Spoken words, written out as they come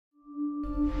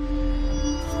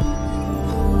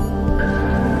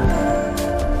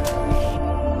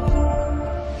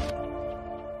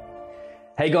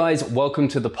Hey guys, welcome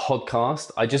to the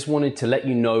podcast. I just wanted to let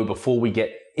you know before we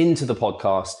get into the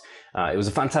podcast, it was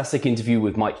a fantastic interview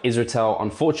with Mike Israetel.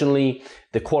 Unfortunately,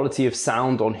 the quality of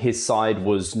sound on his side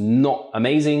was not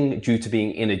amazing due to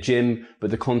being in a gym,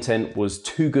 but the content was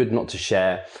too good not to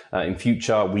share. In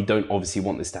future, we don't obviously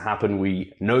want this to happen.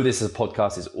 We know this as a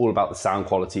podcast is all about the sound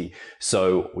quality,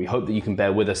 so we hope that you can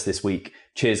bear with us this week.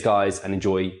 Cheers guys, and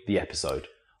enjoy the episode.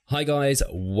 Hi guys,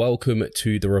 welcome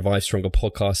to the Revive Stronger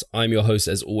podcast. I'm your host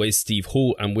as always, Steve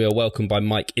Hall, and we are welcomed by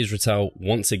Mike Israetel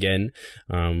once again.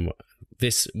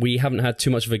 We haven't had too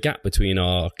much of a gap between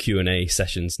our Q&A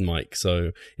sessions, Mike,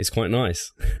 so it's quite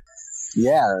nice.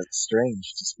 Yeah, it's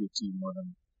strange to speak to you more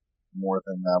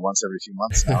than once every few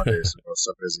months nowadays. We're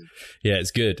so busy. Yeah, it's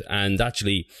good. And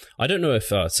actually, I don't know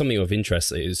if something of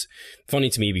interest is funny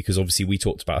to me because obviously we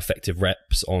talked about effective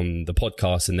reps on the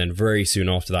podcast, and then very soon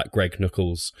after that, Greg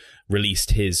Nuckols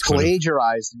released his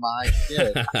plagiarized my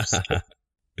shit.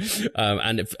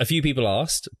 And a few people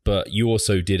asked, but you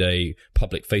also did a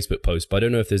public Facebook post. But I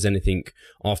don't know if there's anything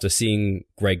after seeing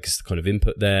Greg's kind of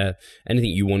input there,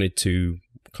 anything you wanted to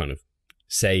kind of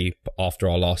say after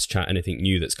our last chat, anything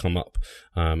new that's come up.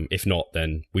 If not,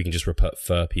 then we can just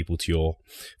refer people to your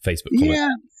Facebook comment.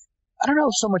 Yeah, I don't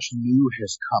know if so much new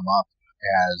has come up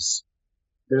as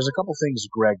there's a couple things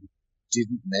Greg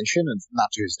didn't mention, and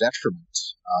not to his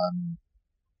detriment,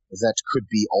 that could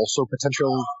be also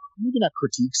potential, maybe not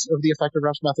critiques of the effective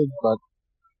reps method, but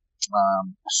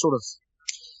sort of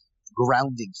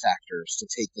grounding factors to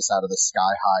take this out of the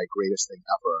sky-high greatest thing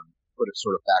ever and put it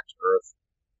sort of back to earth.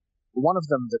 One of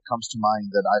them that comes to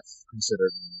mind that I've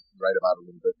considered and write about a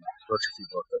little bit in the hypertrophy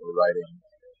book that we're writing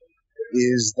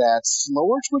is that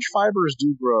slower twitch fibers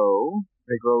do grow.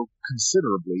 They grow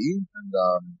considerably, and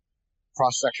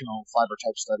cross-sectional fiber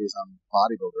type studies on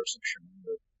bodybuilders have shown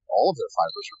that all of their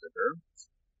fibers are bigger.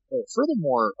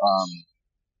 Furthermore,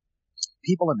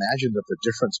 people imagine that the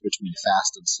difference between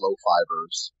fast and slow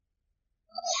fibers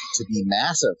to be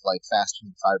massive, like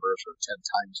fast-moving fibers are 10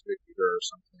 times bigger or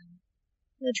something.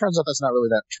 It turns out that's not really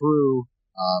that true.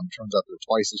 Turns out they're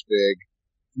twice as big.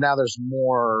 Now there's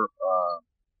more,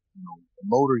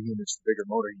 motor units. The bigger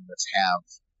motor units have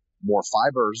more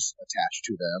fibers attached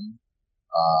to them,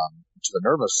 to the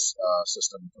nervous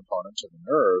system component, to the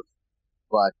nerve.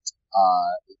 But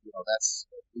that's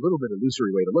a little bit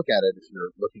illusory way to look at it if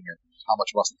you're looking at how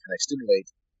much muscle can they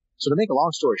stimulate. So to make a long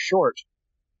story short,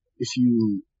 if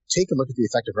you take a look at the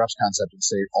effective reps concept and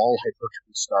say all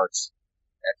hypertrophy starts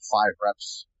at 5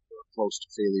 reps or close to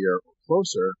failure or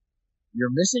closer,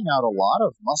 you're missing out a lot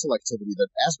of muscle activity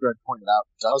that, as Greg pointed out,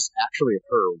 does actually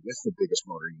occur with the biggest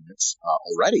motor units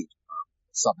already,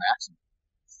 sub-maximum.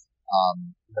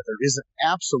 That there is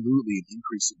absolutely an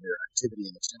increase in their activity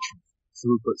and extension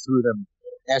throughput through them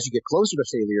as you get closer to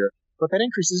failure, but that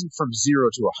increase isn't from 0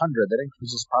 to 100. That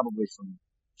increase is probably from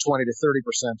 20 to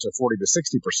 30% to 40 to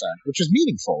 60%, which is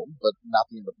meaningful, but not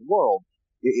the end of the world.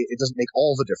 It doesn't make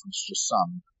all the difference, just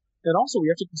some. And also, we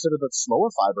have to consider that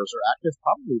slower fibers are active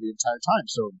probably the entire time.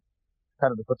 So, kind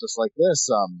of to put this like this,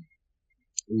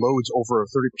 loads over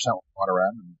 30%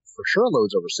 1RM, and for sure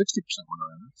loads over 60%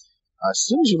 1RM, as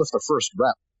soon as you lift the first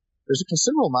rep, there's a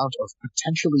considerable amount of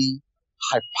potentially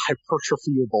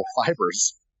hypertrophiable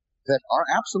fibers that are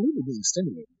absolutely being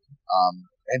stimulated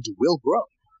and will grow.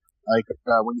 Like,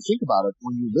 when you think about it,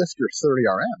 when you lift your 30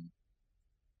 RM,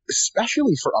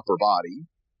 especially for upper body,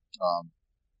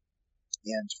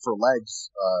 and for legs,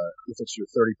 if it's your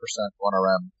 30%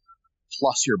 1RM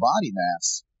plus your body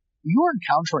mass, you are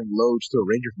encountering loads through a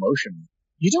range of motion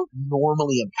you don't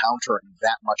normally encounter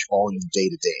that much volume day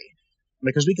to day.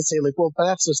 Because we could say, like, well,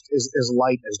 that's just as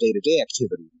light as day-to-day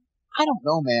activity. I don't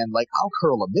know, man. Like, I'll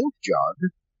curl a milk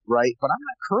jug, right? But I'm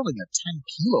not curling a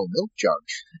 10-kilo milk jug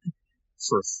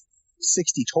for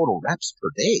 60 total reps per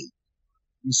day.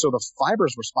 And so the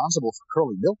fibers responsible for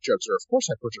curling milk jugs are, of course,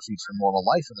 hypertrophied for normal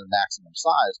life in their maximum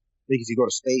size. Because if you go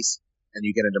to space and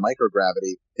you get into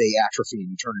microgravity, they atrophy and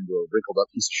you turn into a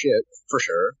wrinkled-up piece of shit, for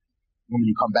sure. When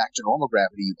you come back to normal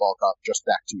gravity, you bulk up just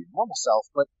back to your normal self.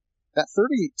 But that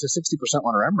 30 to 60%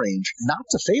 1RM range, not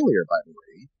to failure, by the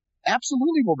way,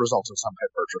 absolutely will result in some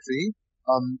hypertrophy.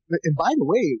 And by the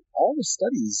way, all the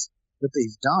studies that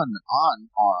they've done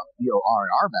on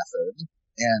R&R method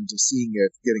and seeing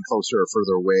if getting closer or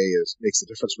further away makes a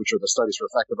difference, which are the studies for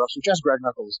effective reps, which, as Greg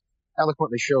Nuckols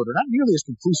eloquently showed, are not nearly as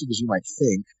conclusive as you might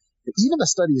think. But even the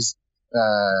studies,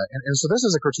 and so this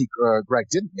is a critique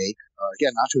Greg didn't make,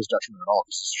 again, not to his detriment at all,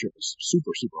 because this shit was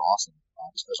super, super awesome,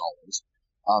 as always.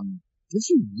 If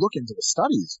you look into the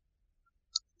studies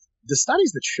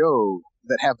that show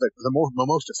that have the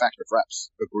most effective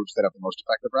reps, the groups that have the most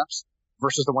effective reps,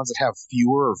 versus the ones that have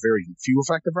fewer or very few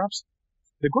effective reps,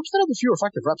 the groups that have the fewer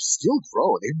effective reps still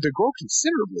grow. They grow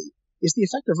considerably. It's the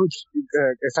effective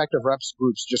reps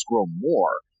groups just grow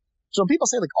more. So when people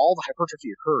say like all the hypertrophy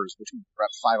occurs between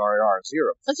rep 5 RIR and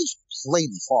 0, that's just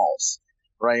plainly false,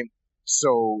 right?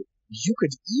 So you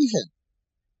could even,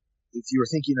 if you were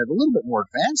thinking at a little bit more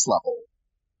advanced level,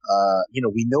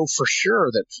 we know for sure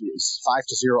that 5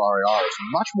 to 0 RIR is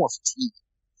much more fatigue,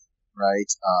 right?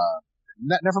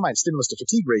 Never mind stimulus to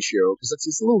fatigue ratio, because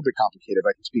it's a little bit complicated.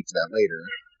 I can speak to that later.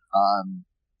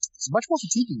 It's much more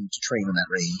fatiguing to train in that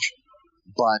range,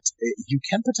 but you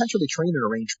can potentially train in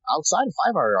a range outside of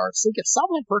 5 RIR, still get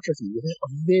some hypertrophy with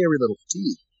very little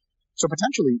fatigue. So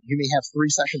potentially you may have 3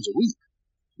 sessions a week.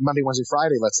 Monday, Wednesday,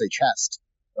 Friday, let's say chest.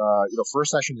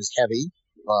 First session is heavy,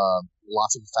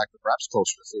 lots of effective reps,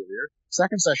 closer to failure.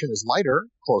 Second session is lighter,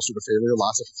 closer to failure,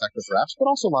 lots of effective reps, but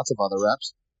also lots of other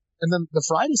reps. And then the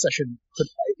Friday session could,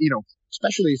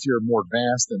 especially if you're more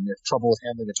advanced and you have trouble with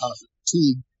handling a ton of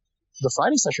fatigue, the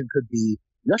Friday session could be,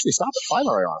 you actually stop at 5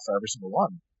 RIR for every single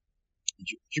one.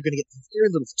 You're going to get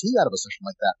very little fatigue out of a session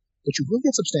like that, but you will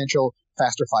get substantial,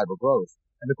 faster fiber growth.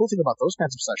 And the cool thing about those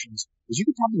kinds of sessions is you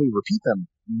can probably repeat them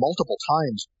multiple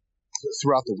times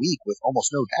throughout the week with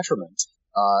almost no detriment.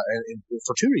 And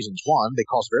for 2 reasons. One, they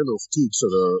cause very little fatigue, so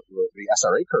the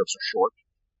SRA curves are short.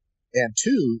 And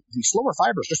 2, the slower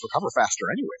fibers just recover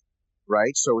faster anyway,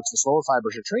 right? So it's the slower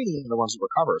fibers you're training and the ones that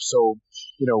recover. So,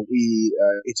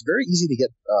 it's very easy to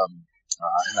get,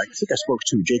 and I think I spoke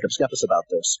to Jacob Skepis about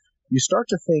this. You start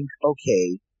to think,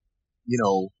 okay,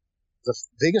 the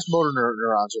biggest motor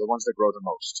neurons are the ones that grow the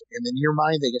most. And in your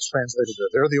mind, they get translated to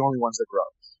they're the only ones that grow.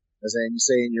 As in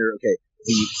saying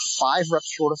the 5 reps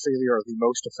short of failure are the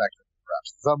most effective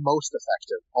reps, the most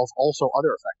effective of also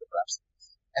other effective reps.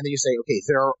 And then you say, okay,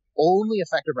 their only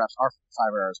effective reps are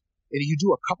 5 RIRs. And you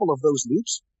do a couple of those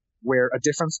loops where a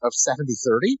difference of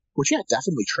 70-30, which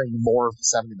definitely train more of the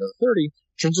 70 than the 30,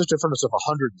 turns into a difference of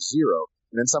 100 to 0.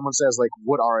 And then someone says, like,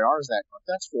 what RIR is that? Like,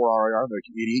 that's 4 RIR. They're like,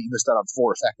 you idiot, you missed out on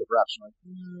 4 effective reps. I'm like,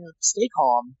 stay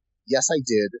calm. Yes, I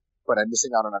did, but I'm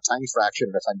missing out on a tiny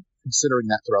fraction. And if I'm considering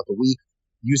that throughout the week,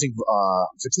 using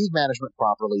fatigue management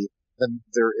properly, then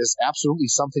there is absolutely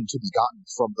something to be gotten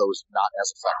from those not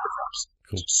as effective reps.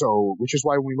 Cool. So, which is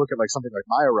why when we look at like something like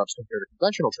myo reps compared to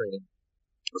conventional training,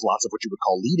 there's lots of what you would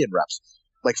call lead-in reps,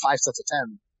 like 5 sets of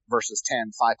 10 versus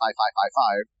 10, 5, 5, 5, 5,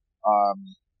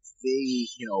 5.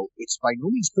 It's by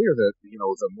no means clear that,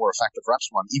 the more effective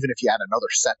reps one, even if you add another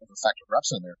set of effective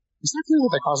reps in there, it's not clear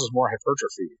that causes more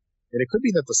hypertrophy. And it could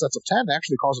be that the sets of 10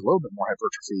 actually cause a little bit more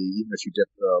hypertrophy, even if you dip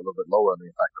a little bit lower on the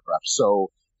effective reps.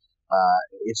 So,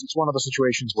 it's one of those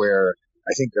situations where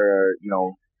I think,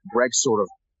 Greg sort of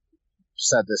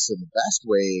said this in the best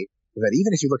way, that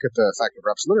even if you look at the effective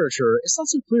reps literature, it's not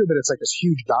so clear that it's like this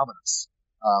huge dominance.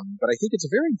 But I think it's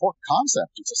a very important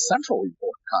concept. It's a centrally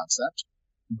important concept,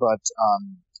 but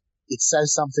it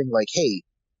says something like, hey,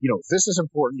 this is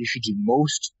important. You should do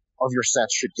most of your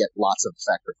sets should get lots of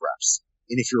effective reps.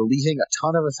 And if you're leaving a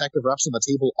ton of effective reps on the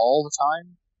table all the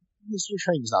time, your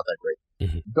training's not that great.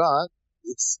 Mm-hmm. But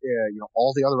it's,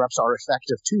 all the other reps are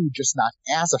effective too, just not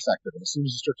as effective. And as soon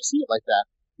as you start to see it like that,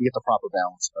 you get the proper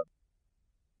balance of it.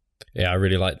 Yeah, I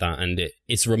really like that. And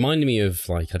it's reminding me of,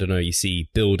 like, I don't know, you see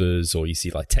builders or you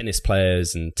see like tennis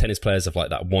players, and tennis players have like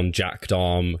that one jacked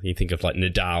arm. You think of like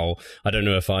Nadal. I don't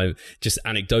know if I just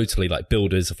anecdotally, like,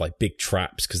 builders have like big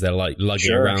traps because they're like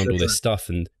lugging around all this stuff.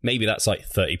 And maybe that's like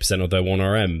 30% of their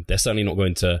 1RM. They're certainly not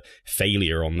going to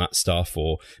failure on that stuff,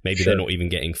 or maybe they're not even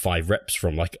getting 5 reps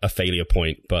from like a failure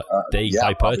point, but they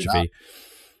hypertrophy.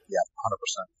 Yeah,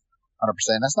 100%. 100%.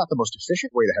 And that's not the most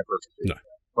efficient way to hypertrophy. No.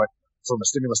 But from a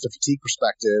stimulus to fatigue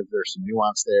perspective, there's some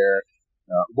nuance there.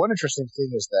 One interesting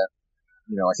thing is that,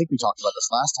 I think we talked about this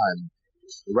last time,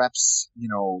 reps, 2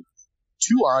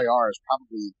 RIR is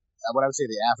probably what I would say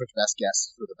the average best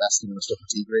guess for the best stimulus to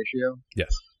fatigue ratio.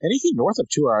 Yes. Anything north of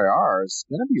 2 RIR is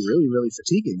going to be really, really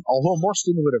fatiguing, although more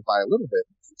stimulative by a little bit,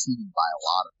 fatiguing by a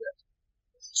lot of it.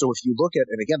 So if you look at,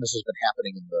 and again, this has been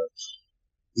happening in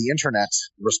the internet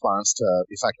response to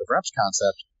the effective reps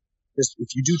concept,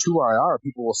 if you do 2 RIR,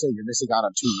 people will say you're missing out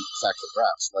on 2 effective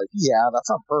reps. Like, yeah,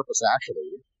 that's on purpose,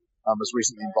 actually. I was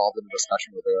recently involved in a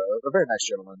discussion with a very nice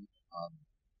gentleman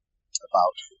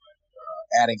about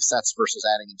adding sets versus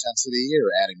adding intensity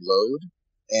or adding load.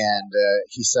 And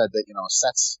he said that,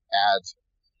 sets add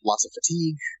lots of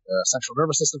fatigue, central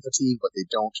nervous system fatigue, but they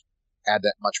don't add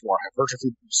that much more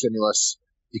hypertrophy stimulus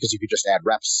because you could just add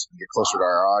reps and get closer to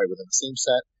RIR within the same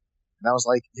set. And I was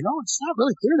like, it's not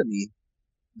really clear to me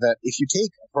that if you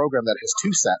take a program that has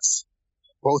 2 sets,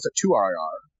 both at 2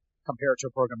 RIR, compared to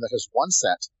a program that has 1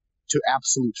 set to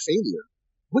absolute failure,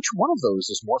 which one of those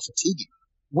is more fatiguing?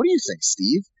 What do you think,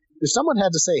 Steve? If someone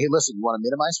had to say, hey, listen, you want to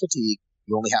minimize fatigue,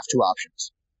 you only have two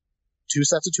options. 2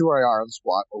 sets of 2 RIR on the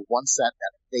squat or 1 set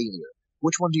at failure.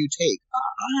 Which one do you take?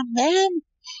 Man,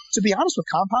 to be honest, with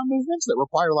compound movements that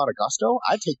require a lot of gusto,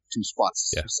 I'd take 2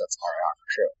 squats, 2 sets of RIR for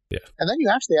sure. Yeah. And then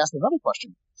you actually ask another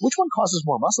question. Which one causes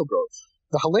more muscle growth?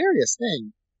 The hilarious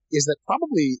thing is that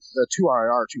probably the 2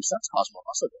 RIR 2 sets cause more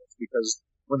muscle growth, because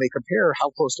when they compare how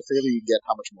close to failure you get,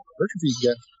 how much more hypertrophy you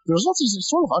get, the results is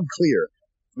sort of unclear.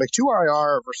 Like 2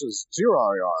 RIR versus 0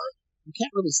 RIR, you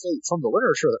can't really say from the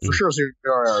literature that for sure 0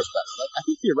 RIR is better. Like, I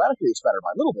think theoretically it's better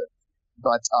by a little bit,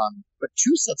 but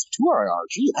 2 sets of 2 RIR,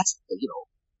 gee, that's,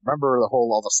 remember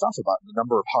all the stuff about the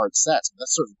number of hard sets, and that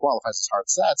certainly qualifies as hard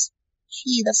sets.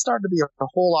 Gee, that's starting to be a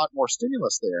whole lot more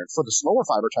stimulus there. And for the slower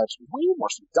fiber types, way more,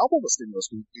 double the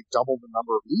stimulus, we double the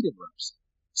number of lead-in reps.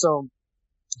 So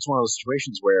it's one of those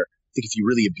situations where I think if you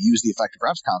really abuse the effective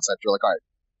reps concept, you're like, all right,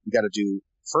 we got to do,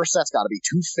 first set's got to be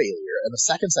to failure, and the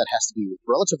second set has to be with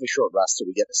relatively short rest, so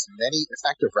we get as many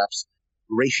effective reps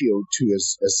ratioed to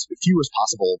as few as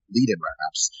possible lead-in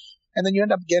reps. And then you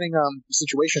end up getting a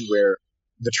situation where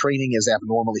the training is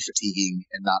abnormally fatiguing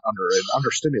and not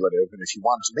under-stimulative. And if you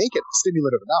want to make it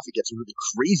stimulative enough, it gets really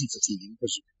crazy fatiguing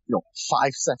because,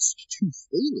 5 sets to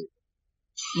failure.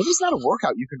 Well, this is not a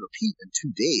workout you can repeat in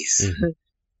 2 days. Mm-hmm.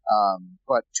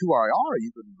 But 2 RIR, you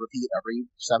can repeat every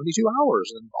 72 hours,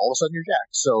 and all of a sudden you're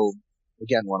jacked. So,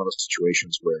 again, one of those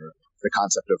situations where the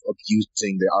concept of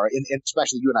abusing the RIR, and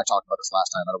especially you and I talked about this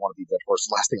last time, I don't want to be that horse.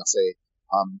 The last thing I'll say,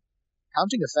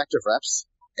 counting effective reps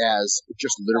as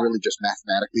just literally just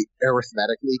mathematically,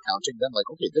 arithmetically counting them, like,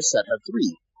 okay, this set had 3,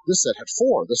 this set had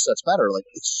 4, this set's better. Like,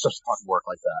 it's just fucking work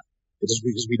like that. It's just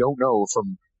because we don't know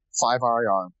from 5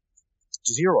 RIR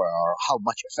to 0 RIR how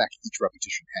much effect each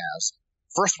repetition has.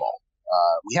 First of all,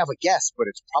 we have a guess,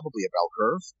 but it's probably a bell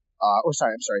curve. It's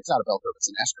not a bell curve, it's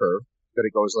an S curve, that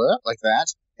it goes like that.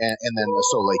 And then,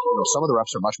 so like, some of the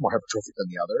reps are much more hypertrophic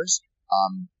than the others.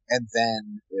 And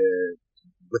then,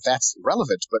 but that's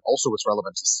relevant, but also what's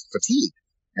relevant is fatigue.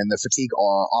 And the fatigue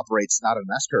operates not an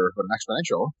S curve, but an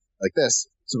exponential, like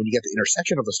this. So when you get the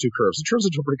intersection of those two curves, it turns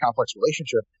into a pretty complex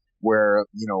relationship where,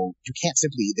 you can't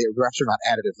simply, the reps are not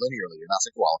additive linearly. You're not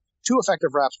saying, well, 2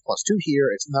 effective reps plus 2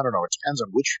 here. It's no. It depends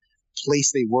on which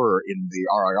place they were in the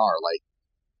RIR. Like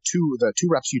the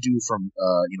 2 reps you do from,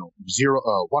 1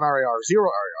 RIR, 0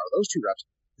 RIR, those 2 reps,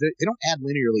 they don't add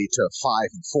linearly to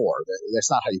 5 and 4.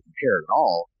 That's not how you compare it at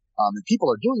all. And people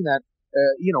are doing that,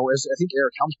 as I think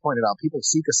Eric Helms pointed out, people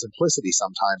seek a simplicity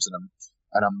sometimes in a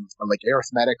like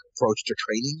arithmetic approach to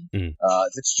training.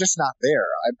 That's just not there.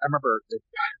 I remember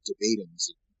debating in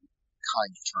kind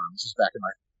of terms. This is back in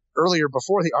my earlier,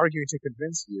 before the arguing to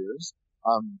convince years.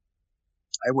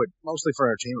 I would, mostly for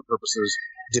entertainment purposes,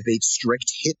 debate strict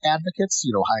HIIT advocates,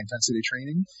 high intensity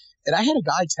training. And I had a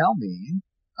guy tell me,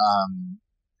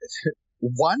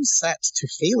 1 set to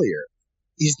failure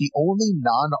is the only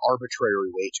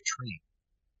non-arbitrary way to train.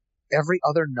 Every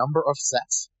other number of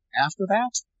sets after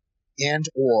that, and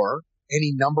or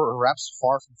any number of reps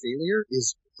far from failure,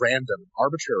 is random,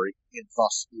 arbitrary, and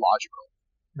thus logical.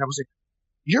 And I was like,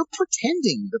 you're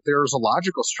pretending that there's a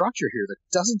logical structure here that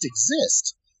doesn't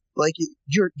exist. Like,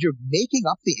 you're making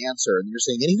up the answer, and you're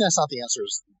saying anything that's not the answer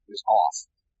is off.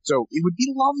 So it would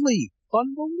be lovely,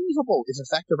 unbelievable, if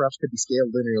effective reps could be scaled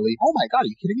linearly. Oh my God,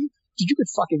 are you kidding me? Dude, you could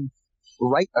fucking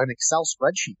write an Excel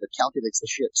spreadsheet that calculates the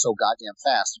shit so goddamn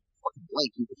fast, fucking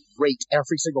blank, you could rate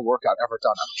every single workout ever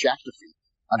done objectively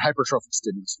on hypertrophic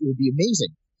stimulus. It would be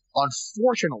amazing.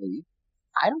 Unfortunately,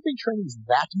 I don't think training is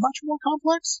that much more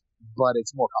complex, but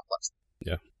it's more complex.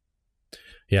 Yeah.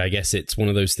 Yeah, I guess it's one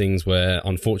of those things where,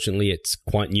 unfortunately, it's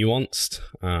quite nuanced.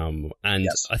 And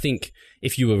yes. I think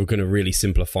if you were going to really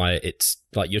simplify it, it's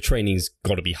like your training's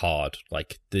got to be hard.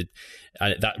 Like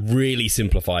that really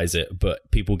simplifies it.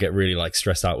 But people get really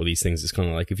stressed out with these things. It's kind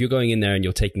of like if you're going in there and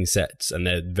you're taking sets and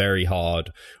they're very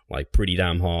hard, like pretty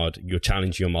damn hard, you're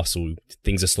challenging your muscle,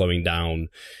 things are slowing down,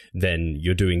 then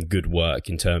you're doing good work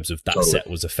in terms of that set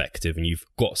was effective and you've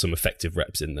got some effective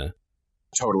reps in there.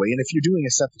 Totally. And if you're doing a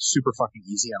set that's super fucking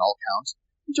easy on all counts,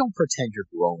 you don't pretend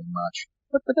you're growing much.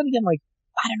 But then again, I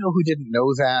don't know who didn't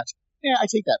know that. Yeah,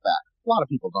 I take that back. A lot of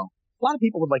people don't. A lot of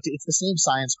people would like to, it's the same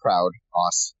science crowd,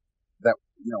 us, that,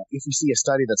 if we see a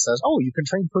study that says, oh, you can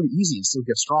train pretty easy and still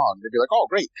get strong, they'd be like, oh,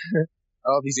 great.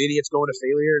 Oh, these idiots going to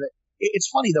failure.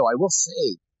 It's funny, though, I will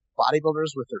say,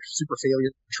 bodybuilders with their super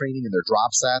failure training and their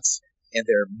drop sets and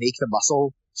their make the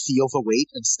muscle feel the weight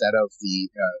instead of the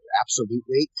absolute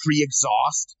weight,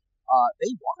 pre-exhaust,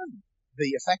 they won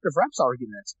the effective reps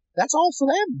argument. That's all for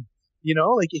them.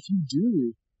 If you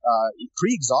do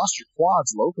pre-exhaust your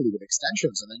quads locally with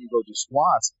extensions, and then you go do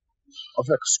squats.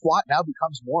 The squat now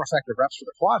becomes more effective reps for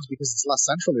the quads because it's less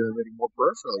centrally limiting, more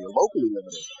peripherally or locally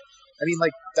limiting. I mean,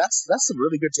 like, that's some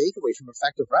really good takeaway from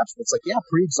effective reps. It's like, yeah,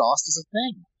 pre-exhaust is a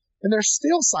thing. And there's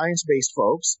still science-based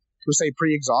folks who say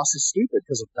pre-exhaust is stupid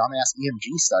because of dumbass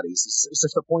EMG studies. It's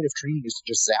if the point of training is to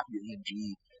just zap your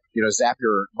EMG, zap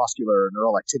your muscular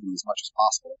neural activity as much as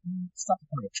possible. It's not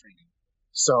the point of training.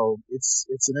 So it's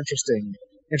an interesting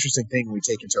thing we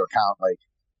take into account. Like,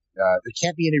 there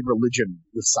can't be any religion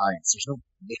with science. There's no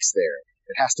mix there.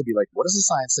 It has to be like, what does the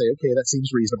science say? Okay, that seems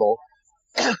reasonable.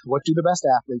 What do the best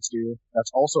athletes do?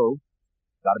 That's also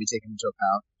got to be taken into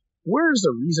account. Where is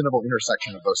the reasonable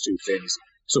intersection of those two things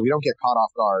so we don't get caught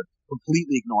off guard,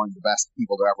 completely ignoring the best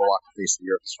people to ever walk the face of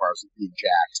the earth as far as being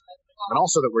jacked, and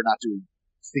also that we're not doing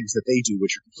things that they do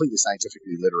which are completely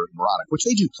scientifically literate and moronic, which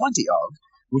they do plenty of.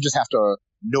 We just have to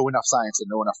know enough science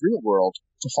and know enough real world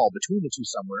to fall between the two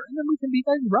somewhere, and then we can be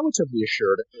relatively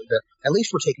assured that at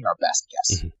least we're taking our best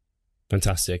guess. Mm-hmm.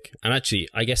 Fantastic. And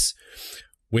actually, I guess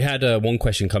we had one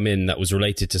question come in that was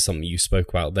related to something you spoke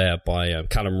about there by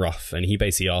Callum Ruff, and he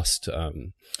basically asked,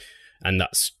 and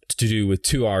that's to do with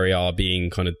 2-RAR being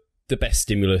kind of the best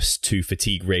stimulus to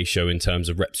fatigue ratio in terms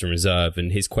of reps in reserve.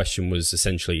 And his question was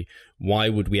essentially, why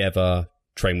would we ever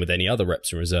train with any other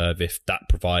reps in reserve if that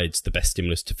provides the best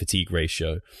stimulus to fatigue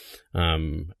ratio?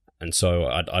 And so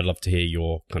I'd love to hear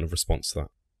your kind of response to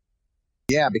that.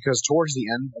 Yeah, because towards the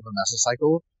end of a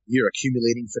mesocycle, you're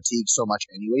accumulating fatigue so much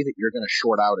anyway that you're going to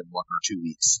short out in 1 or 2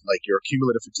 weeks. Like, your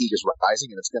cumulative fatigue is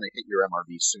rising and it's going to hit your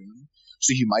MRV soon.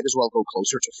 So you might as well go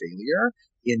closer to failure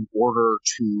in order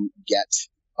to get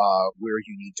where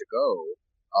you need to go.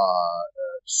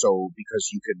 So because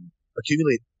you can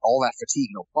accumulate all that fatigue,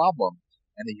 no problem,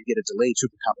 and then you get a delayed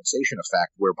supercompensation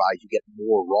effect whereby you get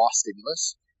more raw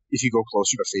stimulus if you go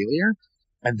closer to failure.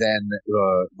 And then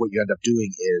what you end up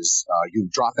doing is you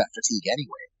drop that fatigue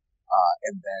anyway,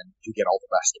 and then you get all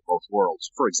the best of both worlds.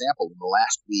 For example, in the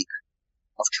last week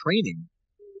of training,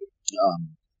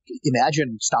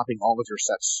 imagine stopping all of your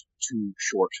sets too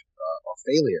short of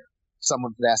failure.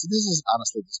 Someone could ask, this is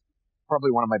honestly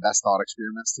probably one of my best thought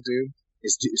experiments to do,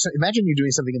 so imagine you're doing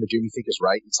something in the gym you think is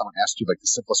right, and someone asks you like the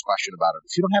simplest question about it.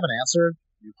 If you don't have an answer,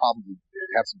 you probably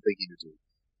have some thinking to do.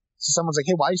 So someone's like,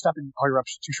 hey, why are you stopping all your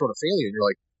reps too short of failure? And you're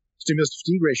like, stimulus to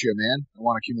fatigue ratio, man. I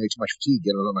want to accumulate too much fatigue,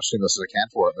 get as much stimulus as I can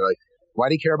for it. They're like, why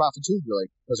do you care about fatigue? You're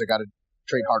like, because I got to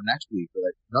train hard next week. They're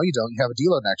like, no, you don't. You have a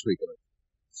deload next week. They're like,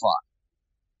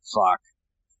 fuck,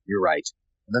 you're right.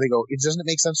 And then they go, doesn't it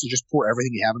make sense to just pour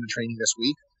everything you have into training this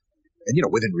week? And,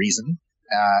 within reason.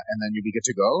 And then you'll be good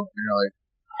to go. And you're like,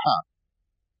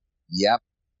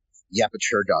 yep, it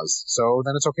sure does. So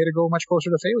then it's okay to go much closer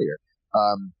to failure.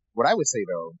 What I would say,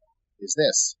 though, is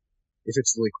this. If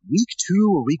it's like week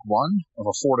 2 or week 1 of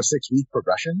a 4 to 6 week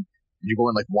progression, and you go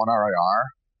in like 1 RIR,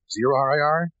 0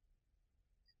 RIR,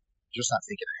 you're just not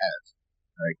thinking ahead.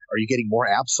 Like, are you getting more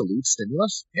absolute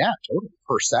stimulus? Yeah, totally.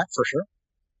 Per set, for sure.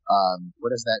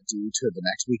 What does that do to the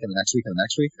next week and the next week and the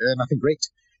next week? Nothing great.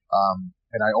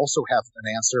 And I also have an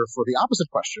answer for the opposite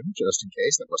question, just in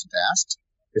case that wasn't asked.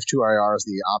 If 2 RIR is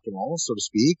the optimal, so to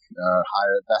speak,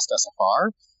 best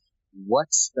SFR, what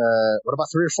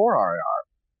about 3 or 4 RIR?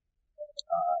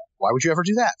 Why would you ever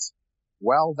do that?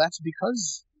 Well, that's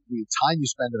because the time you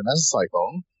spend in a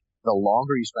mesocycle, the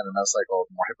longer you spend in a mesocycle,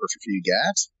 the more hypertrophy you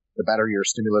get, the better your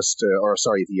stimulus the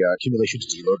accumulation to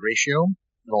deload ratio.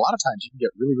 And a lot of times you can get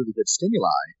really, really good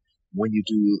stimuli when you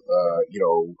do,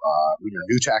 when you're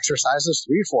new to exercises.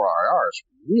 3 or 4 RIR is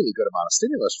a really good amount of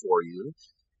stimulus for you.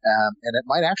 And it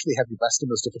might actually have your best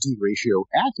stimulus to fatigue ratio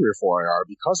at 3 or 4 RIR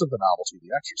because of the novelty of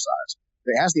the exercise.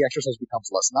 But as the exercise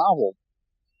becomes less novel,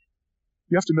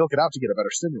 you have to milk it out to get a better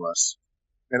stimulus.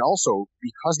 And also,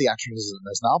 because the exercise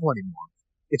isn't as novel anymore,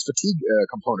 its fatigue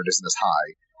component isn't as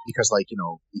high. Because,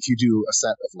 if you do a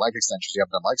set of leg extensions, you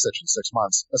haven't done leg extensions in 6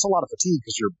 months, that's a lot of fatigue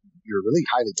because you're really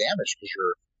highly damaged because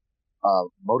your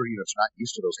motor units are not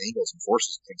used to those angles and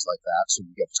forces and things like that, so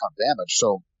you get a ton of damage.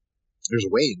 So there's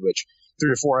a way in which 3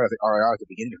 or 4 RIR at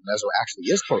the beginning of meso actually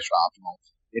is close to optimal.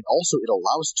 It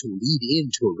allows to lead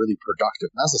into a really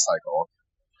productive mesocycle,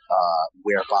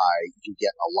 whereby you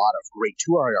get a lot of great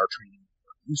 2 RIR training,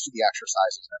 used to the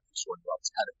exercises and everything sort of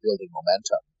it's kind of building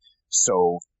momentum.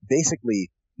 So basically,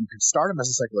 you can start a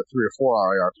mesocycle at 3 or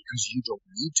 4 RIR because you don't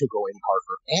need to go any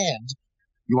harder, and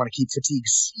you want to keep fatigue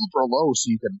super low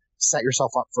so you can set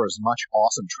yourself up for as much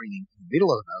awesome training in the middle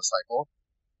of the mesocycle.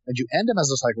 And you end a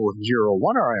mesocycle with 0 or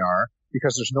 1 RIR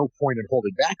because there's no point in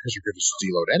holding back because you're going to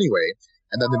deload anyway.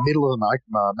 And then the middle of the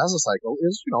mesocycle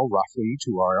is, roughly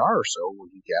 2 RIR or so,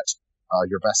 where you get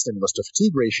your best stimulus to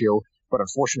fatigue ratio, But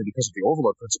unfortunately, because of the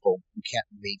overload principle, you can't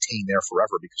maintain there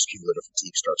forever because cumulative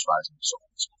fatigue starts rising and so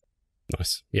on.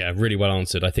 Nice. Yeah, really well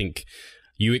answered. I think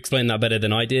you explained that better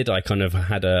than I did. I kind of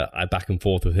had a back and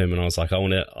forth with him, and I was like,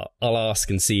 I'll ask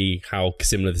and see how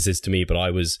similar this is to me. But I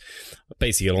was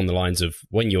basically along the lines of,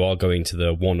 when you are going to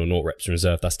the 1 or 0 reps in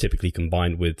reserve, that's typically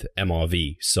combined with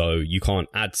MRV. So you can't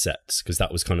add sets, because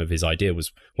that was kind of his idea,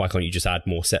 was why can't you just add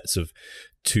more sets of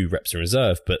 2 reps in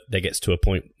reserve? But there gets to a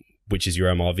point, which is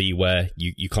your MRV, where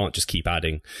you can't just keep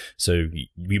adding. So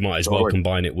you might as well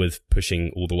combine it with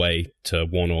pushing all the way to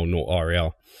 1 or 0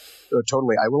 RER.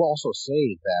 Totally. I will also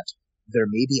say that there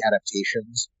may be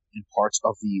adaptations in parts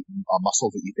of the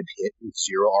muscle that you can hit with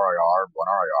 0 RIR and 1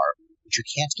 RIR, which you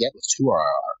can't get with 2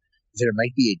 RIR. There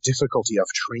might be a difficulty of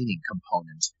training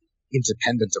component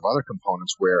independent of other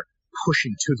components where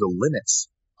pushing to the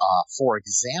limits, for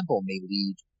example, may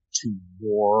lead to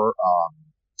more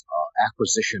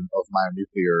acquisition of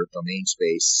myonuclear domain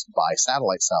space by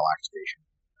satellite cell activation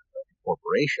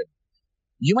incorporation.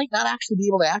 You might not actually be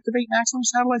able to activate maximum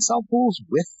satellite cell pools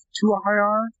with 2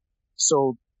 RIR.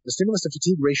 So the stimulus to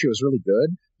fatigue ratio is really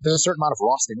good. There's a certain amount of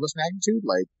raw stimulus magnitude,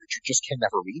 like, that you just can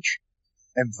never reach.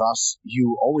 And thus,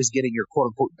 you always getting your quote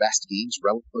unquote best gains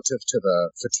relative to the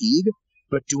fatigue,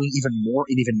 but doing even more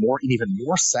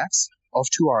sets of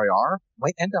 2 RIR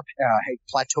might end up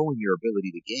plateauing your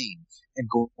ability to gain. And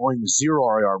going 0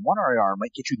 RIR, 1 RIR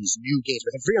might get you these new gains,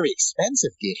 but they're very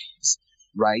expensive gains,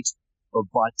 right?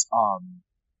 But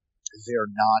they're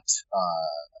not,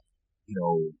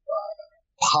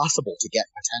 possible to get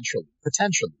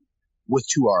potentially with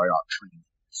 2 RIR training.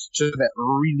 So that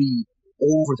really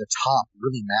over-the-top,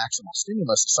 really maximal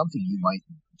stimulus is something you might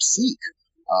seek,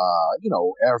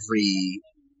 every,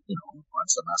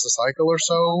 once a mesocycle or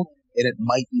so, and it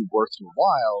might be worth your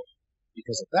while,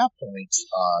 because at that point,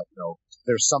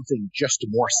 there's something just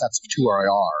more sets of 2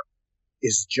 RIR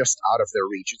is just out of their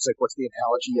reach. It's like, what's the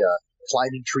analogy?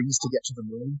 Climbing trees to get to the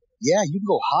moon? Yeah, you can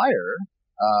go higher,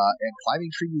 and climbing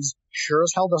trees sure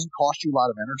as hell doesn't cost you a lot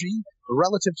of energy.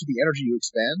 Relative to the energy you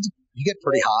expend, you get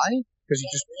pretty high, because you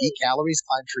just eat calories,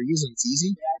 climb trees, and it's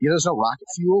easy. There's no rocket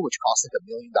fuel, which costs like $1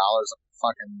 million a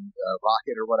fucking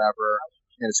rocket or whatever,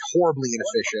 and it's horribly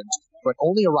inefficient, but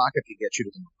only a rocket can get you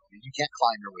to the moon. You can't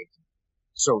climb your way to the moon.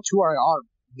 So 2 RIR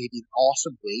may be an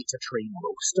awesome way to train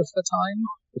most of the time,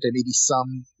 but there may be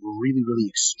some really, really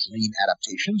extreme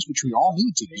adaptations, which we all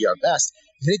need to be our best,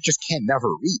 that it just can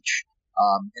never reach.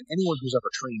 And anyone who's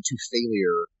ever trained to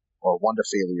failure or 1 to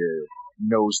failure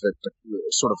knows that the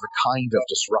kind of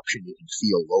disruption you can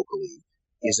feel locally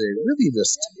is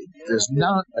there's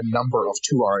not a number of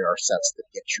 2 RIR sets that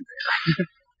get you there.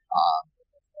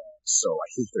 So I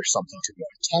think there's something to be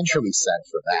potentially said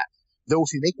for that. Though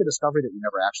if you make the discovery that you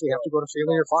never actually have to go to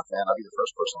failure, fuck man, I'll be the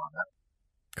first person on that.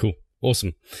 Cool.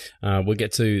 Awesome. We'll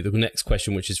get to the next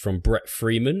question, which is from Brett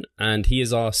Freeman. And he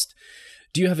has asked,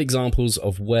 do you have examples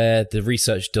of where the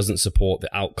research doesn't support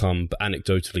the outcome, but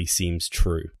anecdotally seems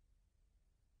true?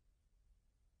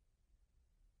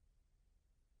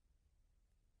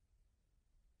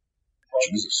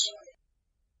 Jesus.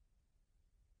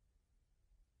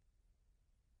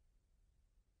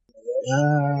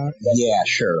 Yeah,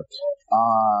 sure.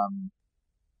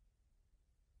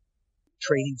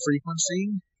 Training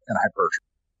frequency and hypertrophy.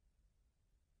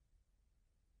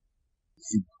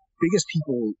 The biggest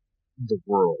people in the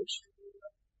world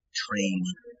train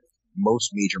most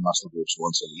major muscle groups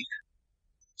once a week.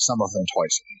 Some of them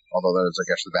twice a week, although that is, I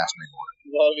guess, the vast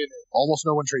minority. Almost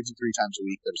no one trains them 3 times a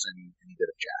week that is any bit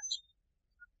of jacked.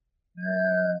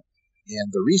 And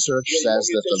the research says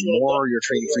that the more your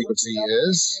training frequency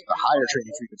is, the higher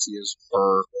training frequency is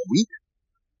per week,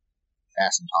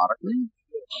 asymptotically.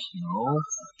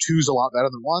 2's a lot better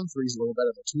than 1, 3's a little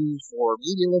better than 2, 4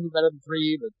 maybe a little bit better than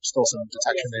 3, but still some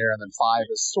detection there, and then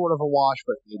 5 is sort of a wash,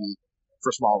 but maybe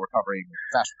for small recovering,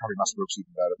 fast recovery muscle groups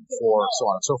even better than 4, so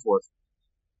on and so forth.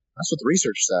 That's what the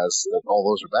research says, that all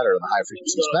those are better, and the high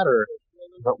frequency is better.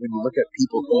 But when you look at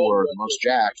people who are the most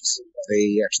jacked,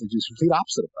 they actually do the complete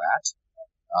opposite of that.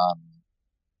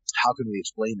 How can we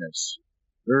explain this?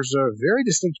 There's a very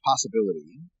distinct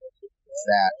possibility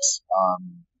that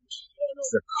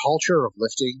the culture of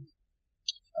lifting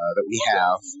that we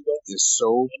have is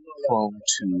so prone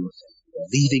to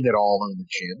leaving it all in the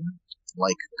gym,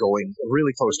 like going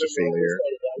really close to failure,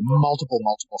 multiple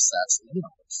sets,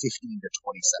 15 to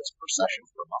 20 sets per session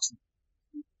per muscle.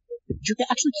 You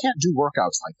actually can't do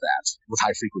workouts like that with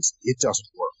high frequency. It doesn't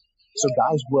work. So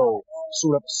guys will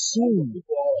sort of assume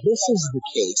this is the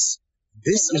case.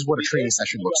 This is what a training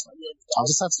session looks like.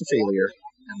 Tons of sets to failure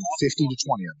and 15 to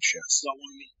 20 on the shifts.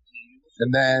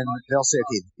 And then they'll say,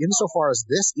 okay, insofar as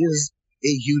this is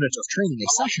a unit of training, a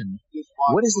session,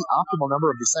 what is the optimal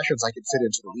number of these sessions I can fit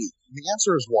into the week? And the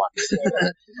answer is one.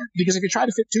 Because if you try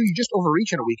to fit two, you just overreach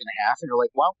in a week and a half, and you're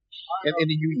like, well, and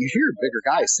you hear bigger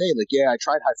guys say, like, yeah, I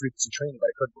tried high-frequency training,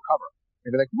 but I couldn't recover. And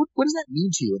they're like, what does that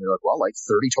mean to you? And they're like, well, like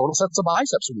 30 total sets of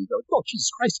biceps a week. They're like, oh, Jesus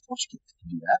Christ, of course you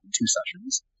can do that in 2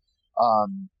 sessions.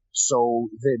 So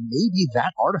then maybe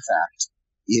that artifact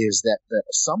is that the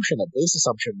assumption, that base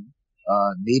assumption,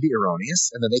 may be erroneous,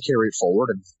 and then they carry it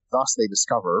forward, and thus they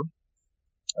discover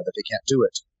that they can't do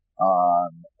it.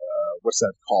 What's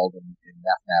that called in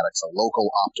mathematics? A local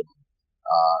optimum.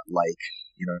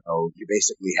 You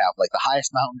basically have like the highest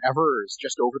mountain ever is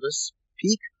just over this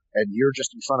peak, and you're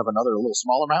just in front of another little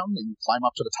smaller mountain, and you climb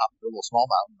up to the top of your little small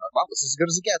mountain. Like, wow, this is as good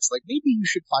as it gets. Like, maybe you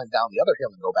should climb down the other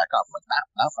hill and go back up. Like,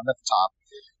 nah, I'm at the top.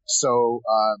 So,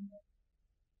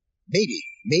 maybe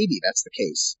that's the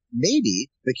case.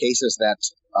 Maybe the case is that,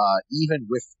 even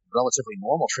with relatively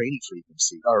normal training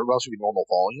frequency, or relatively normal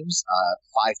volumes,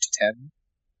 5 to 10,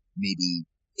 maybe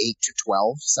 8 to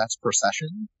 12 sets per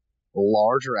session,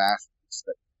 larger athletes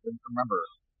that, remember,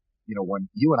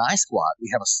 when you and I squat, we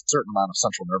have a certain amount of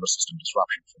central nervous system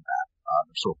disruption from that.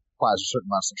 So it requires a certain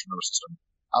amount of central nervous system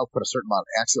output, a certain amount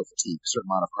of axial fatigue, a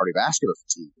certain amount of cardiovascular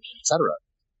fatigue, etc.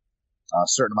 A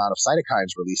certain amount of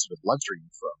cytokines released in the bloodstream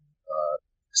from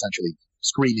essentially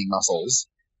screaming muscles.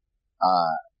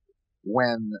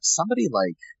 When somebody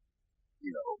like,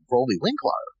 Rolly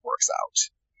Winkler works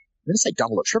out, I'm going to say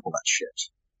double or triple that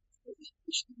shit.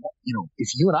 If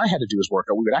you and I had to do his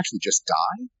workout, we would actually just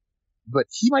die. But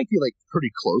he might be like pretty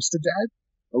close to dead.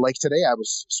 Like today I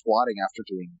was squatting after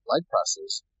doing leg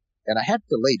presses, and I had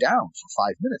to lay down for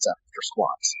 5 minutes after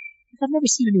squats. I've never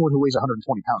seen anyone who weighs 120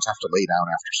 pounds have to lay down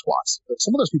after squats. But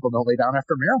some of those people don't lay down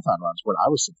after marathon runs, where I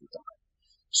was simply dying.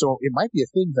 So it might be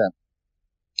a thing that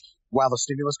while the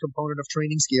stimulus component of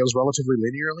training scales relatively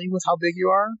linearly with how big you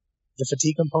are, the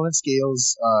fatigue component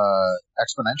scales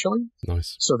exponentially.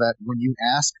 Nice. So that when you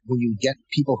get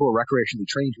people who are recreationally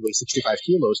trained who weigh 65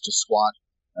 kilos to squat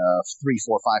 3,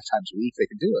 4, 5 times a week, they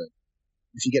can do it.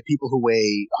 If you get people who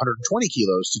weigh 120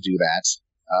 kilos to do that,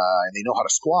 and they know how to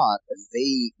squat,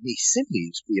 they may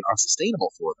simply be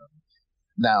unsustainable for them.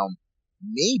 Now,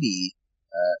 maybe,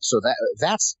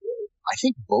 that's, I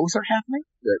think both are happening.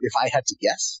 If I had to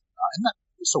guess, I'm not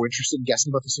so interested in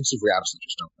guessing about these things, if we honestly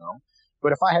just don't know.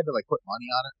 But if I had to put money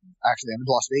on it, actually I'm in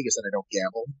Las Vegas and I don't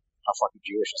gamble. How fucking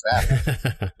Jewish is that?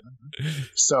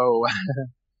 So,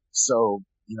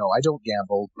 I don't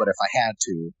gamble, but if I had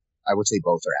to, I would say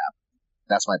both are happening.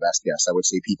 That's my best guess. I would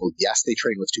say people, yes, they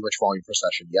train with too much volume per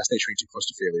session. Yes, they train too close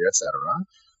to failure, etc.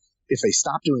 If they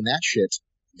stop doing that shit,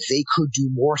 they could do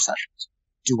more sessions.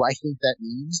 Do I think that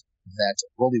means that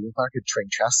Rolly Winkler could train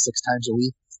chest 6 times a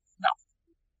week? No.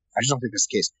 I just don't think that's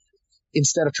the case.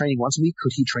 Instead of training once a week,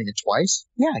 could he train it twice?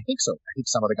 Yeah, I think so. I think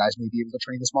some of the guys may be able to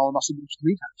train the smaller muscle groups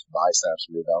 3 times, biceps,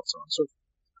 rear delt, so on and so forth.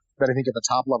 But I think at the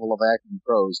top level of active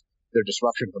pros, their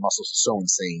disruption of the muscles is so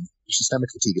insane, their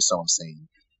systemic fatigue is so insane,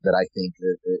 that I think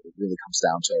it really comes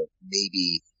down to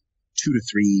maybe 2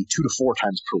 to 4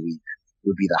 times per week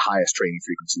would be the highest training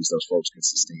frequencies those folks can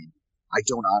sustain. I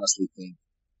don't honestly think,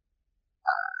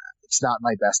 it's not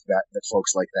my best bet that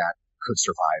folks like that could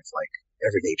survive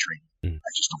everyday training.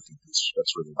 I just don't think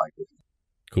that's really likely.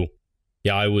 Cool.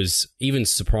 Yeah, I was even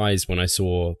surprised when I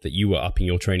saw that you were upping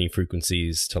your training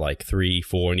frequencies to 3,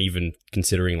 4, and even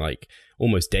considering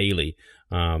almost daily,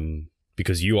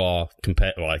 because you are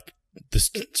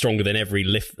stronger than every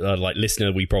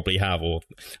listener we probably have, or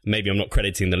maybe I'm not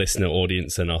crediting the listener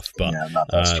audience enough, but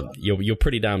you're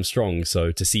pretty damn strong.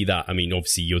 So to see that, I mean,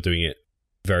 obviously you're doing it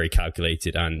very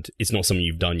calculated, and it's not something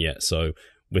you've done yet. So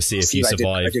we'll see if you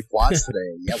survive. I did quads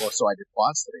today. Yeah, so I did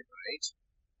quads today, right?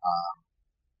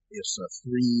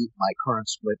 My current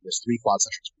split is 3 quad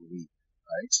sessions per week,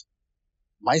 right?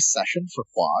 My session for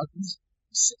quads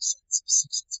is 6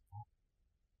 sets.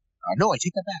 No, I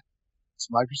take that back. It's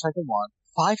microcycle 1,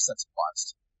 5 sets of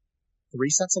quads, 3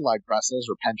 sets of leg presses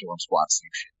or pendulum squats,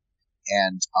 same shit,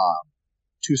 and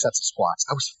 2 sets of squats.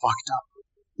 I was fucked up.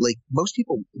 Most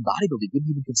people in bodybuilding wouldn't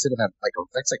even consider that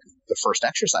that's the first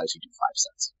exercise you do 5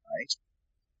 sets, right?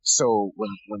 So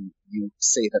when you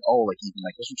say that, even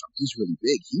he's really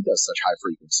big, he does such high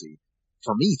frequency.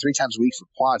 For me, 3 times a week for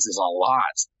quads is a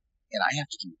lot, and I have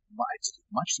to do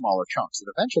much smaller chunks.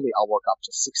 And eventually, I'll work up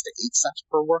to 6 to 8 sets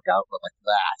per workout, but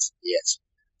that's it.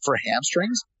 For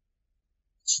hamstrings,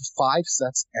 5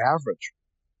 sets average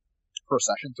per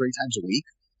session, 3 times a week,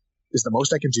 is the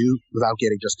most I can do without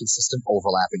getting just consistent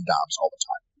overlapping DOMs all the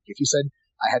time. If you said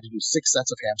I had to do 6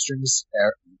 sets of hamstrings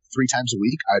 3 times a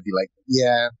week, I'd be like,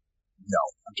 yeah, no,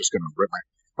 I'm just going to rip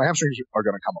my hamstrings are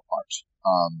going to come apart.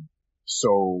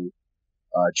 So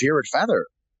Jared Feather,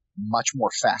 much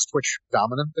more fast twitch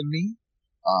dominant than me.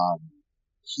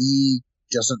 He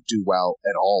doesn't do well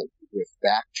at all with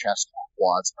back, chest,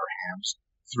 quads, or hams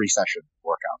 3-session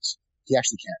workouts. He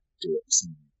actually can't do it.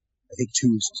 I think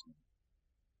 2 is his limit.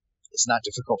 It's not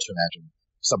difficult to imagine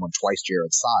someone twice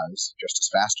Jared's size, just as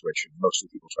fast twitch, and most of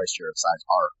the people twice Jared's size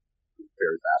are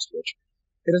very fast twitch.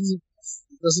 It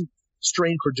doesn't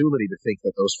strain credulity to think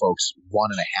that those folks 1.5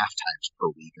 times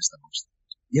per week is the most.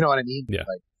 You know what I mean? Yeah.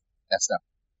 Like, that stuff.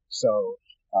 So,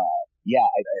 yeah,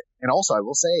 and also I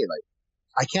will say, like,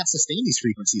 I can't sustain these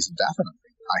frequencies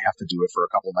indefinitely. I have to do it for a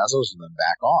couple mesos and then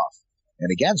back off. And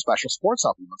again, special sports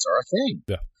supplements are a thing.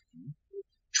 Yeah.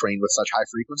 Trained with such high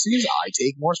frequencies, I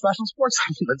take more special sports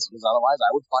supplements because otherwise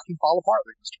I would fucking fall apart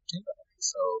like Mr. Potato.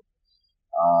 So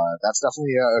that's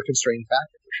definitely a constraining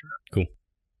factor for sure. Cool.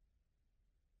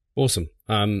 Awesome.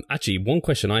 Actually, one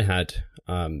question I had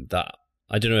that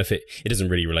I don't know if it doesn't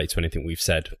really relate to anything we've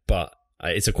said, but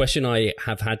it's a question I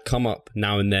have had come up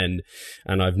now and then,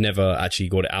 and I've never actually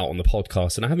got it out on the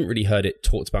podcast, and I haven't really heard it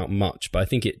talked about much, but I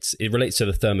think it relates to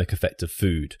the thermic effect of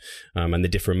food and the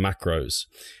different macros,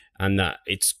 and that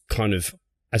it's kind of,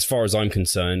 as far as I'm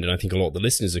concerned, and I think a lot of the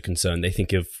listeners are concerned, they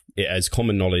think of it as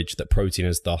common knowledge that protein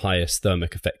has the highest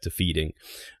thermic effect of feeding,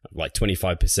 like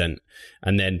 25%.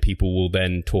 And then people will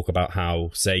then talk about how,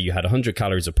 say you had 100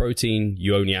 calories of protein,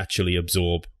 you only actually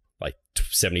absorb like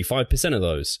 75% of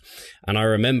those. And I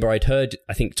remember I'd heard,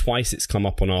 I think twice it's come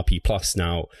up on RP Plus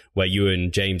now, where you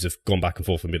and James have gone back and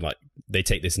forth and been like, they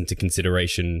take this into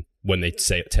consideration when they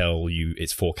tell you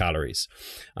it's 4 calories.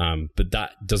 But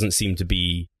that doesn't seem to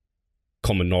be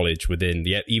common knowledge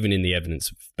even in the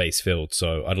evidence-based field.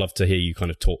 So I'd love to hear you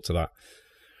kind of talk to that.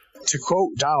 To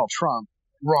quote Donald Trump,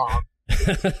 wrong.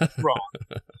 Wrong.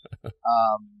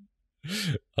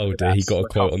 Oh dear, he got a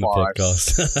quote on the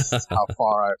podcast. How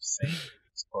far I've seen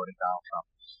quoting Donald Trump.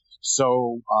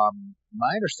 So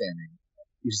my understanding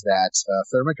is that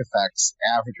thermic effects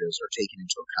averages are taken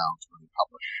into account when we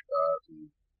publish the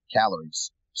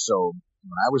calories. So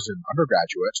when I was an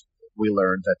undergraduate, we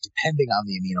learned that depending on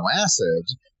the amino acid,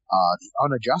 the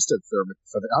unadjusted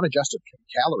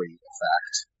calorie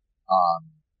effect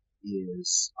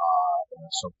is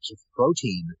so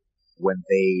protein. When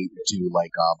they do like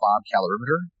a bomb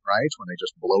calorimeter, right? When they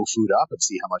just blow food up and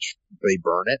see how much they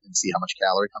burn it and see how much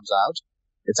calorie comes out,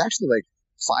 it's actually like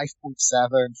 5.7,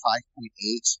 5.8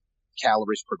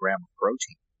 calories per gram of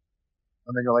protein.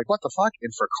 And then you're like, what the fuck?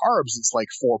 And for carbs, it's like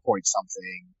 4 point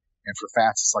something, and for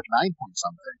fats, it's like 9 point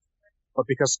something. But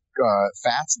because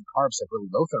fats and carbs have really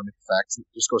low thermic effects, it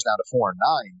just goes down to 4 and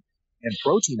 9. And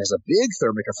protein has a big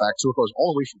thermic effect, so it goes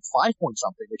all the way from 5 point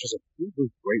something, which is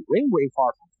way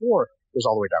far from 4, goes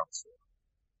all the way down to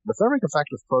 4. The thermic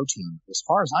effect of protein, as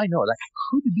far as I know, that I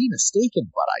could be mistaken,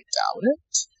 but I doubt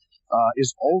it,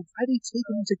 is already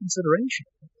taken into consideration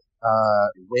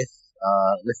with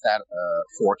that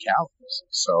 4 calories.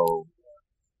 So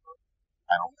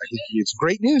I think it's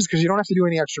great news because you don't have to do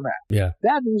any extra math. Yeah.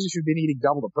 Bad news is you've been eating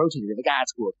double the protein. You're like,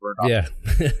 it's cool, it's burned off. Yeah.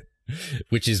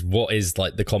 Which is what is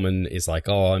like the common is like,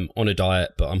 oh, I'm on a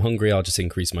diet, but I'm hungry. I'll just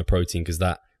increase my protein because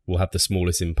that will have the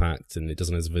smallest impact and it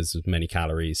doesn't have as many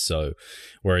calories. So,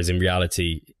 whereas in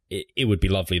reality, it would be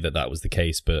lovely that was the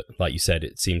case. But like you said,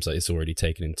 it seems like it's already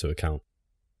taken into account.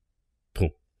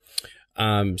 Cool.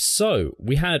 So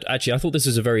we had actually, I thought this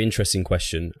was a very interesting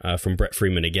question from Brett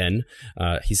Freeman again.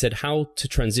 He said how to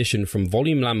transition from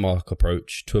volume landmark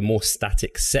approach to a more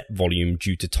static set volume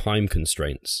due to time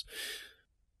constraints.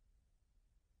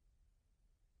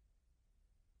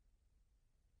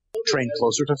 Train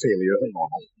closer to failure than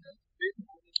normal.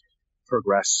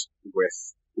 Progress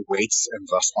with weights and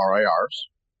thus RIRs.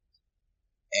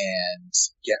 And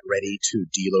get ready to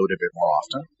deload a bit more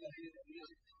often.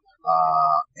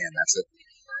 And that's it.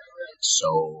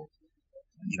 So,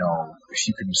 if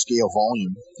you can scale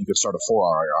volume, you could start a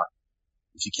 4 RIR.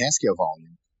 If you can't scale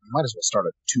volume, you might as well start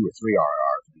a 2 or 3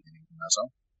 RIR at the beginning of the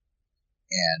meso.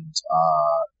 And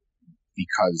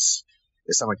because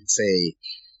if someone can say,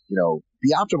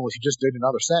 be optimal if you just did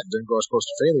another set and didn't go as close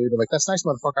to failure, you'd be like, that's nice,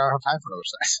 motherfucker, I don't have time for another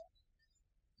set.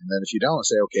 And then if you don't,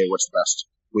 say, okay, what's the best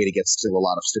way to get still a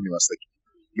lot of stimulus? Like,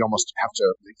 you almost have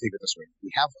to think it this way.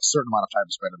 We have a certain amount of time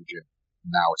to spend in the gym.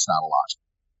 Now it's not a lot.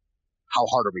 How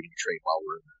hard are we going to train while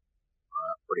we're in there?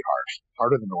 Pretty hard.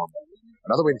 Harder than normal.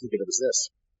 Another way to think of it is this.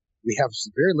 We have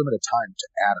very limited time to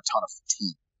add a ton of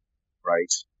fatigue, right?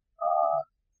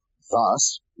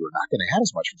 Thus, we're not going to add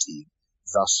as much fatigue.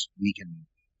 Thus, we can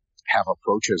have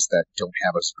approaches that don't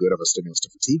have as good of a stimulus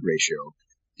to fatigue ratio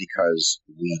because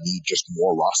we need just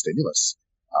more raw stimulus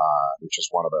which is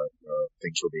one of the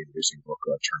things we'll be introducing in the book,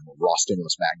 a term raw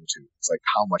stimulus magnitude. It's like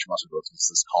how much muscle growth does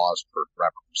this cause per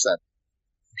rep per percent.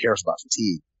 Who cares about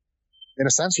fatigue? In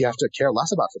a sense, you have to care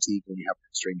less about fatigue when you have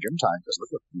constrained gym time, because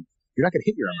look, you're not going to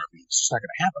hit your MRV. It's just not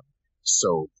going to happen.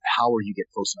 So how are you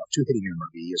get close enough to hitting your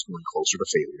MRV is going closer to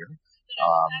failure,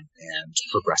 and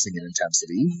progressing in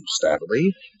intensity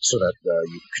steadily so that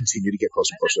you continue to get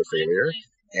closer and closer to failure.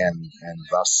 And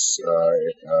thus,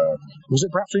 was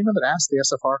it Brett Freeman that asked the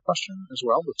SFR question as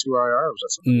well with 2RIR? Or was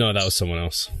that something? No, that was someone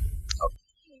else. Oh,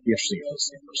 be interesting if it was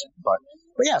the same person.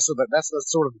 But yeah, so that's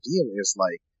sort of the deal is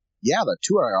like, yeah, the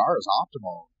 2RIR is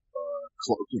optimal,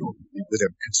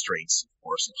 within constraints, of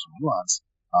course, and some nuance,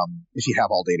 if you have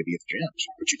all day to be at the gym,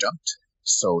 but you don't.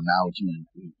 So now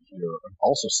you're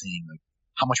also seeing like,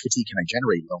 how much fatigue can I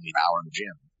generate with only an hour in the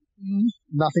gym?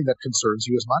 Nothing that concerns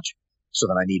you as much. So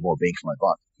then I need more bang for my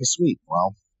buck. Okay, sweet.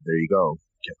 Well, there you go.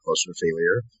 Get closer to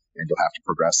failure, and you'll have to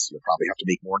progress. You'll probably have to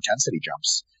make more intensity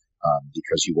jumps,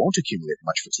 because you won't accumulate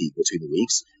much fatigue between the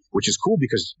weeks, which is cool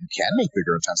because you can make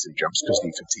bigger intensity jumps because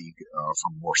the fatigue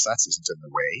from more sets isn't in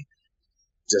the way.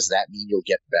 Does that mean you'll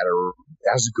get better,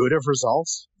 as good of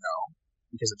results? No,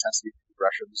 because intensity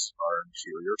progressions are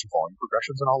inferior to volume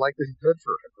progressions in all likelihood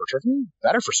for hypertrophy.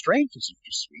 Better for strength, which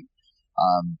is sweet.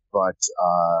 But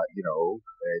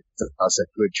it does a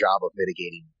good job of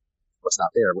mitigating what's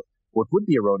not there. What would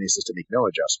be erroneous is to make no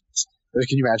adjustments.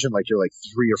 Can you imagine, like, you're like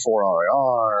 3 or 4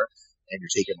 RIR, and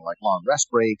you're taking like long rest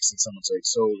breaks, and someone's like,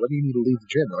 so when do you need to leave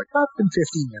the gym? They're like, in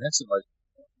 15 minutes. And like,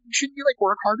 shouldn't you like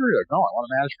work harder? You're like, no, I want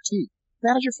to manage fatigue.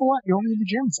 Manage it for what? You're only in the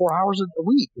gym 4 hours a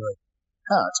week. You're like,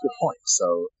 that's a good point.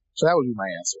 So that would be my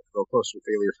answer. Go close to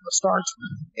failure from the start,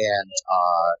 and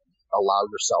allow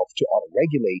yourself to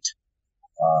auto-regulate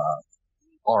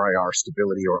RIR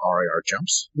stability or RIR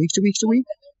jumps week to week to week.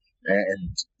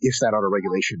 And if that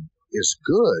auto-regulation is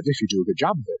good, if you do a good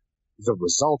job of it, the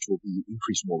result will be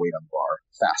increase more weight on the bar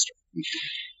faster week to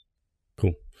week.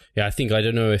 Cool. Yeah, I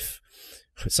don't know if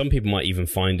some people might even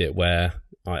find it where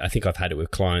I think I've had it with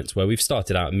clients where we've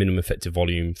started out at minimum effective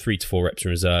volume, 3 to 4 reps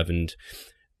in reserve, and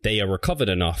they are recovered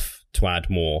enough to add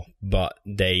more, but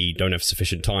they don't have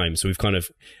sufficient time. So we've kind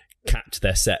of capped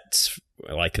their sets,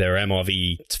 like their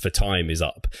MRV for time is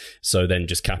up. So then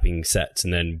just capping sets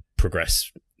and then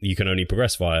progress. You can only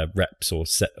progress via reps or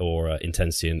set or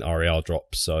intensity and RER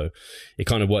drops. So it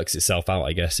kind of works itself out,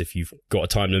 I guess. If you've got a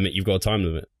time limit, you've got a time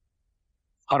limit.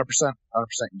 100%. 100%.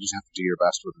 You just have to do your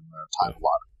best within the time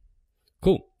allotted.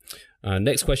 Cool.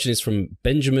 Next question is from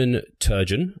Benjamin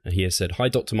Turgeon. He has said, "Hi,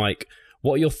 Dr. Mike.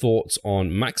 What are your thoughts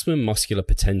on maximum muscular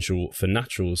potential for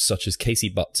naturals such as Casey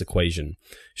Butt's equation?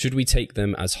 Should we take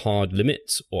them as hard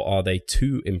limits or are they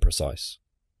too imprecise?"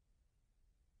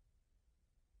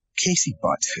 Casey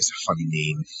Butt is a funny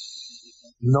name.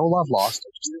 No love lost. I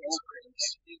just think it's great.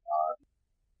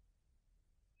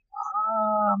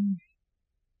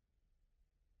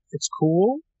 It's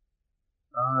cool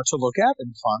to look at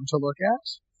and fun to look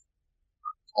at.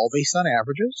 All based on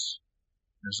averages.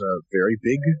 There's a very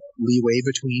big leeway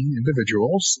between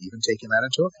individuals, even taking that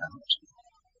into account.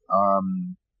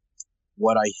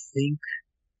 What I think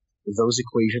those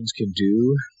equations can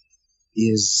do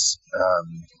is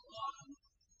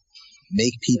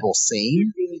make people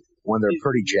sane when they're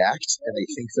pretty jacked and they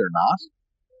think they're not,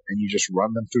 and you just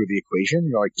run them through the equation.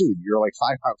 You're like, dude, you're like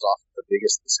 5 pounds off the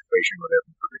biggest this equation would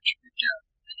ever predict you.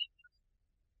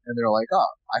 And they're like,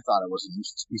 oh, I thought it was a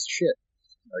useless piece of shit.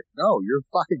 Like, no, you're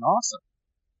fucking awesome.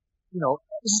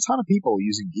 There's a ton of people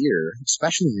using gear,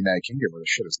 especially in the United Kingdom where the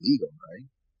shit is legal, right?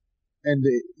 And,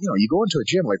 you go into a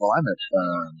gym, like, well, I'm at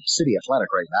City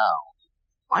Athletic right now.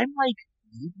 I'm like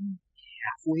maybe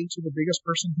halfway to the biggest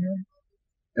person here.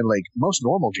 And like most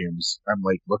normal gyms, I'm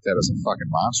like looked at as a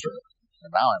fucking monster.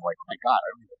 And now I'm like, oh my God, I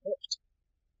don't even lift.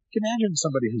 You can imagine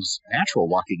somebody who's natural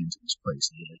walking into this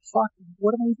place and be like, fuck,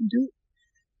 what am I even doing?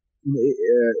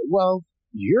 Well,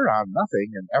 you're on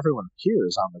nothing, and everyone here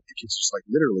is on it's just like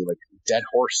literally like a dead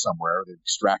horse somewhere they've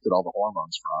extracted all the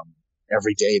hormones from.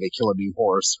 Every day they kill a new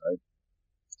horse, right?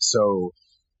 So,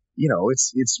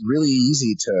 it's really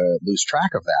easy to lose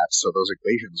track of that. So those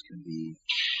equations can be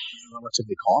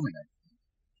relatively calming.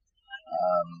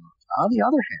 On the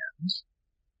other hand,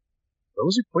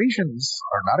 those equations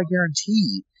are not a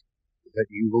guarantee that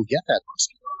you will get that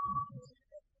muscular.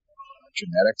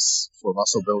 Genetics for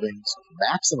muscle building,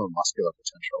 maximum muscular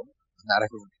potential, not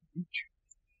everyone can reach.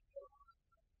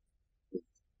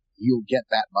 You'll get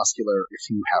that muscular if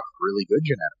you have really good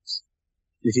genetics.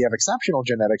 If you have exceptional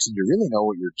genetics and you really know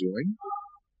what you're doing,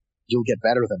 you'll get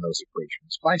better than those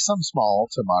equations by some small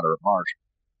to moderate margin.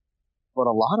 But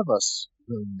a lot of us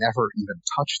will never even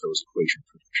touch those equation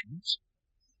predictions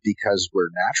because we're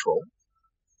natural,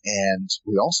 and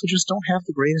we also just don't have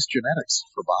the greatest genetics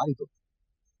for bodybuilding.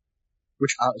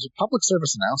 Which, as a public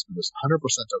service announcement, is 100%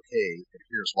 okay, and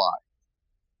here's why.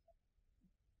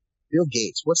 Bill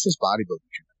Gates, what's his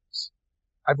bodybuilding genetics?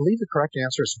 I believe the correct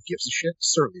answer is who gives a shit?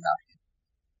 Certainly not him.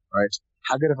 Right?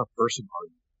 How good of a person are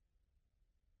you?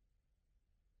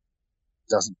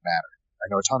 Doesn't matter. I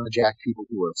know a ton of jacked people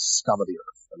who are scum of the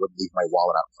earth. I wouldn't leave my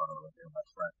wallet out in front of them if they were my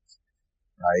friends.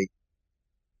 Right?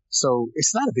 So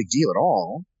it's not a big deal at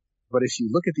all. But if you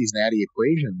look at these natty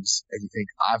equations and you think,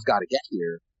 I've got to get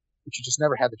here, but you just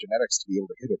never had the genetics to be able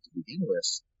to hit it to begin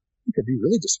with, it could be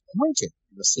really disappointing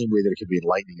in the same way that it could be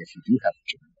enlightening if you do have the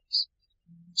genetics.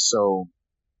 So,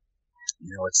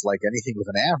 it's like anything with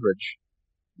an average.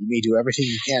 You may do everything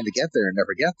you can to get there and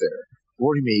never get there.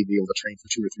 Or you may be able to train for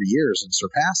 2 or 3 years and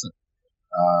surpass it.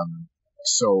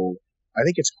 So I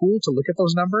think it's cool to look at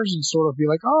those numbers and sort of be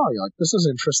like, oh, this is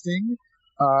interesting.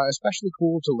 Especially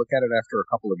cool to look at it after a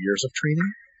couple of years of training.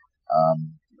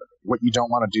 What you don't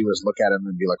want to do is look at them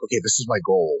and be like, okay, this is my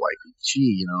goal. Like,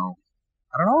 gee,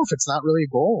 I don't know if it's not really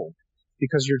a goal,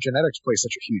 because your genetics play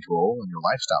such a huge role and your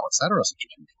lifestyle, et cetera, such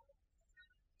a huge role.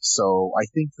 So I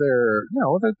think they're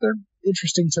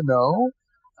interesting to know.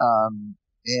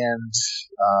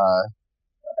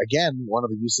 Again, one of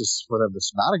the uses for them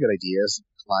that's not a good idea is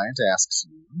the client asks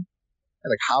you,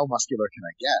 like, how muscular can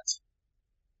I get?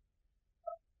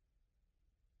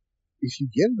 If you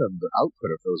give them the output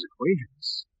of those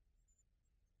equations,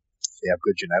 if they have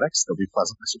good genetics, they'll be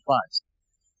pleasantly surprised.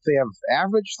 If they have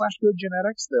average/good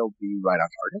genetics, they'll be right on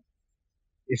target.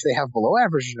 If they have below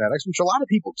average genetics, which a lot of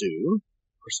people do,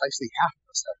 precisely half of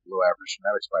us have below average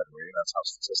genetics, by the way, that's how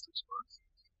statistics work,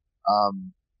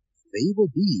 they will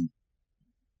be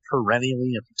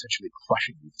perennially and potentially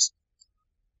crushing you.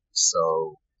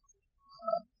 So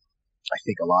I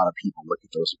think a lot of people look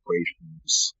at those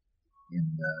equations in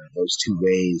those two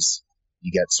ways.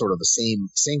 You get sort of the same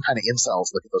kind of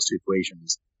incels look at those two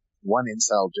equations. One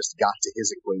incel just got to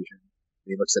his equation, and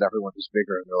he looks at everyone who's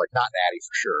bigger, and they're like, not natty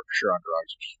for sure on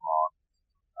drugs, which is wrong.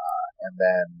 And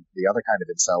then the other kind of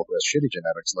incel who has shitty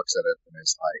genetics looks at it and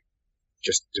is like,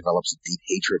 just develops a deep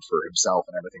hatred for himself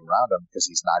and everything around him because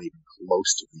he's not even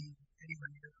close to being anywhere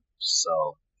near them.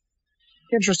 So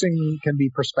interesting, can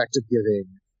be perspective giving,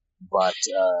 but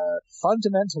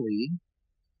fundamentally,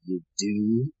 you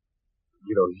do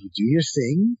your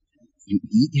thing, you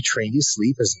eat, you train, you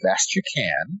sleep as best you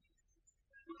can,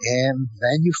 and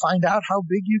then you find out how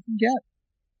big you can get.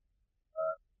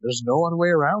 There's no other way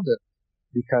around it,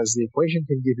 because the equation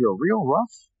can give you a real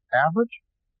rough average,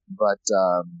 but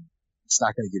it's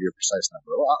not going to give you a precise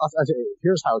number.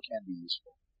 Here's how it can be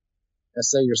useful. Let's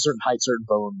say you're a certain height, certain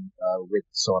bone width,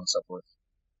 so on and so forth,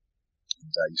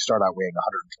 and you start out weighing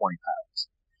 120 pounds,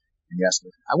 and you ask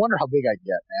me, I wonder how big I can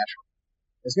get naturally.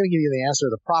 It's going to give you the answer.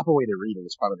 The proper way to read it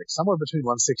is probably somewhere between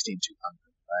 160 and 200,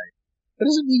 right? That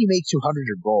doesn't mean you make 200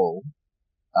 your goal.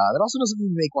 That also doesn't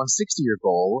mean you make 160 your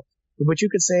goal. But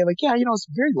you could say, like, yeah, it's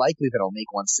very likely that I'll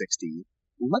make 160.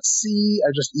 Let's see,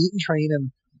 I just eat and train, and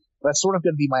that's sort of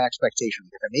going to be my expectation.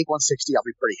 If I make 160, I'll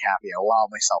be pretty happy. I'll allow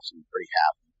myself to be pretty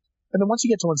happy. And then once you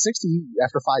get to 160,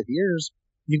 after 5 years,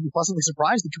 you can be pleasantly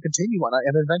surprised that you continue on it,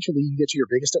 and eventually you get to your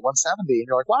biggest at 170, and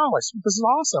you're like, wow, this is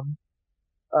awesome.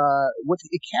 What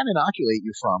it can inoculate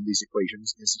you from these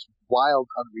equations is wild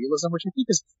unrealism, which I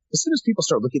think is, as soon as people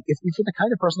start looking, if you're the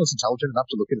kind of person that's intelligent enough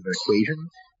to look at an equation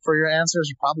for your answers,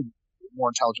 you're probably more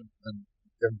intelligent than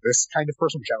this kind of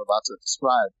person, which I'm about to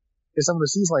describe. Is someone who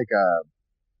sees like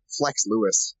Flex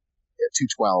Lewis at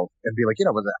 212 and be like,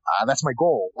 that's my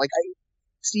goal. Like,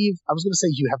 Steve, I was going to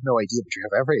say you have no idea, but you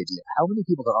have every idea. How many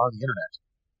people that are on the internet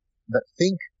that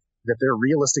think that their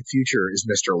realistic future is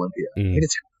Mr. Olympia? I mean,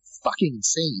 it's fucking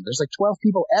insane. There's like 12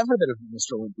 people ever that have been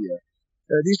Mr. Olympia.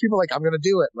 These people are like, I'm going to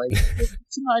do it. Like,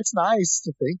 it's nice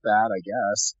to think that, I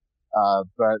guess.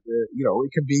 But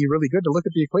it can be really good to look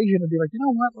at the equation and be like, you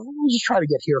know what, let me just try to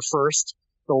get here first,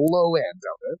 the low end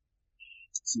of it,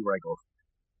 see where I go.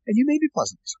 And you may be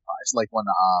pleasantly surprised. Like when,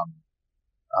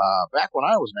 back when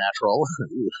I was natural,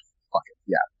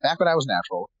 back when I was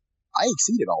natural, I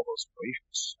exceeded all those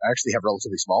equations. I actually have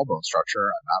relatively small bone structure.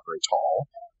 I'm not very tall.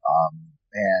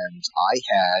 And I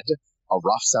had a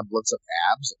rough semblance of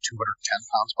abs at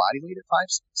 210 pounds body weight at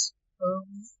 5'6",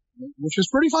 which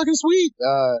is pretty fucking sweet.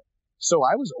 So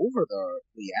I was over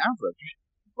the average,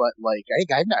 but like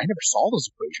I never saw those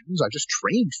equations. I just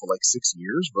trained for like 6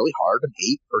 years really hard and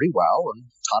ate pretty well, and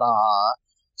ta-da.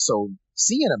 So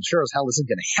seeing them sure as hell isn't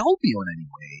going to help you in any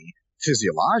way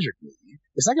physiologically.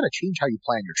 It's not going to change how you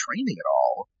plan your training at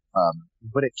all.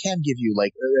 But it can give you,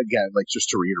 like, again, like just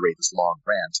to reiterate this long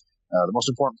rant, the most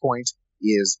important point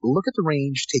is look at the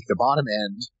range, take the bottom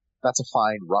end. That's a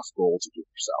fine, rough goal to give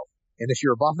yourself. And if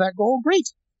you're above that goal,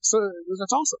 great. So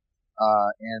that's awesome.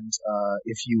 And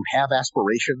if you have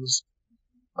aspirations,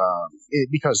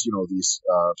 because, these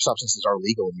substances are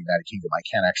legal in the United Kingdom, I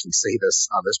can't actually say this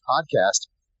on this podcast.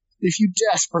 If you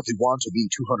desperately want to be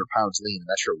 200 pounds lean and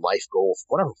that's your life goal for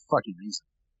whatever fucking reason,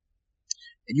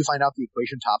 and you find out the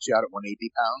equation tops you out at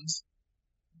 180 pounds,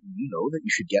 you know that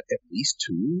you should get at least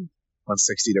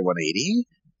 160 to 180.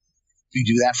 If you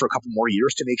do that for a couple more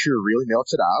years to make sure it really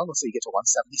melts it out, let's say you get to 177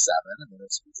 and then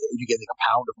you get like a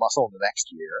pound of muscle in the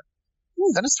next year,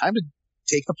 then it's time to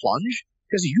take the plunge,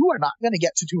 because you are not going to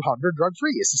get to 200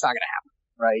 drug-free. It's just not going to happen,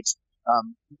 right?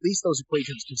 At least those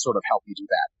equations can sort of help you do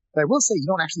that. But I will say you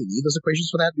don't actually need those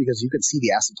equations for that, because you can see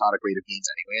the asymptotic rate of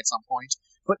gains anyway at some point.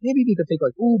 But maybe you could think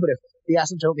like, but if the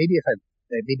asymptote, maybe if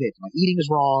my eating is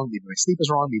wrong, maybe my sleep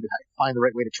is wrong, maybe if I find the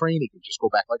right way to train, it could just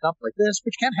go back like up like this,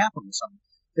 which can happen with some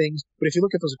things. But if you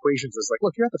look at those equations, it's like,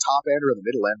 look, you're at the top end or the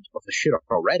middle end of the shit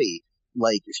already.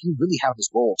 Like, if you really have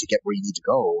this goal to get where you need to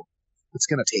go, it's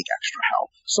going to take extra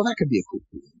help. So that could be a cool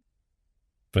thing.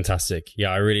 Fantastic.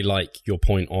 Yeah, I really like your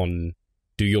point on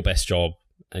do your best job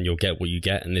and you'll get what you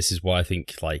get. And this is why I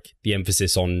think like the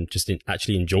emphasis on just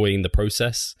actually enjoying the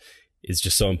process is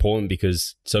just so important,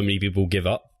 because so many people give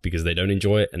up because they don't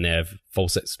enjoy it and they have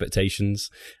false expectations,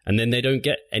 and then they don't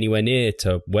get anywhere near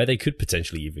to where they could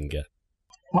potentially even get.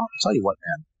 Well, I'll tell you what,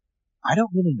 man. I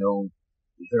don't really know.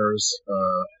 There's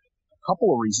a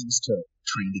couple of reasons to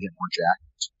train to get more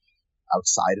jacked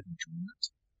outside of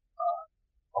enjoyment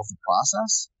of the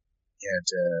process. And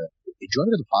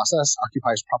enjoyment of the process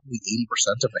occupies probably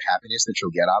 80% of the happiness that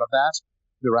you'll get out of that.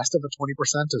 The rest of the 20%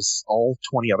 is all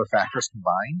 20 other factors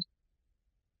combined.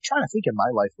 I'm trying to think in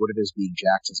my life what it is being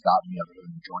jacked has gotten me other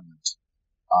than enjoyment.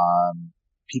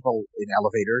 People in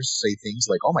elevators say things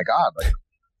like, oh my God, like,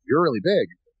 you're really big.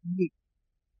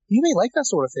 You may like that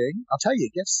sort of thing. I'll tell you,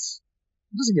 it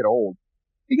doesn't get old.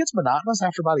 It gets monotonous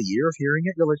after about a year of hearing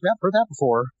it. You're like, yeah, I've heard that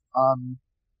before.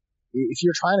 If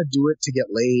you're trying to do it to get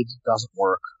laid, it doesn't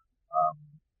work.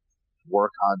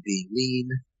 Work on being lean,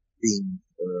 being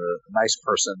a nice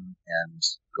person, and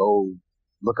go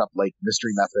look up like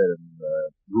Mystery Method and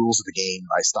the rules of the game,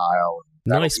 my style.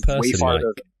 Nice person, Mike.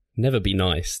 Never be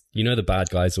nice. You know the bad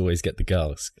guys always get the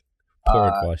girls. Poor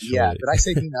advice. Yeah, did I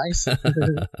say be nice?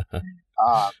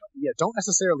 Yeah, don't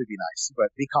necessarily be nice,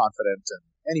 but be confident. And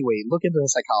anyway, look into the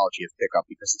psychology of pickup,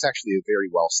 because it's actually a very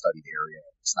well studied area.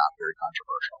 It's not very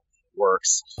controversial. It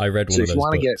works. I read one of those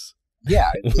books.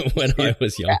 When I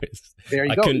was youngest. There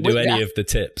you I go. couldn't do any of the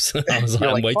tips. I was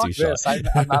like, I'm way too shy.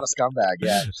 I'm not a scumbag,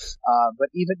 yeah. But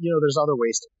even, there's other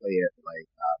ways to play it. Like,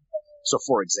 so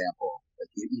for example, like,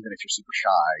 even if you're super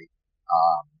shy,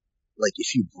 like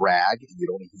if you brag and you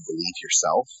don't even believe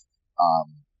yourself,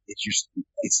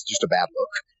 it's just a bad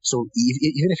look. So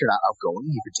even if you're not outgoing,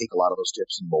 you can take a lot of those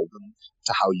tips and mold them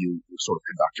to how you sort of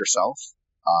conduct yourself.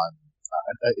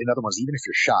 In other words, even if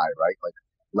you're shy, right? Like,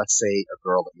 let's say a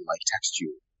girl that you like texts you.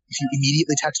 If you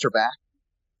immediately text her back,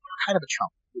 you're kind of a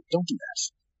chump. Don't do that,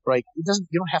 right? You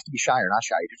don't have to be shy or not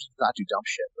shy. You just not do dumb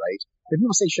shit, right? If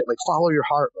people say shit like follow your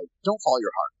heart, like don't follow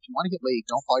your heart. If you want to get laid,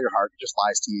 don't follow your heart. It just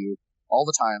lies to you all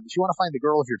the time. If you want to find the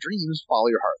girl of your dreams,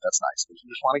 follow your heart. That's nice. But if you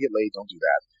just want to get laid, don't do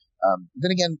that.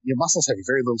 Then again, your muscles have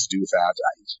very little to do with that.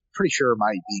 I'm pretty sure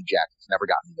my being jacked has never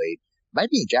gotten me laid.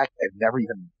 My being jacked have never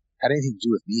even had anything to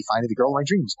do with me finding the girl of my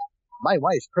dreams. My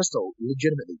wife, Crystal,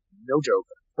 legitimately, no joke,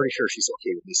 I'm pretty sure she's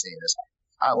okay with me saying this.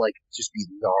 I'll like just be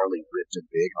gnarly, ripped and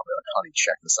big, and I'll be like, honey,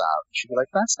 check this out. And she'll be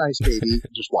like, that's nice, baby,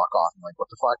 and just walk off. I'm like,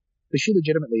 what the fuck? But she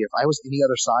legitimately, if I was any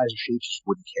other size or shape, she just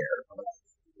wouldn't care. I'm like,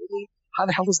 really? How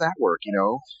the hell does that work,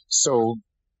 So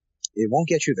it won't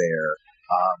get you there.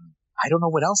 I don't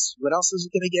know what else is it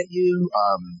going to get you.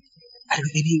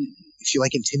 Maybe if you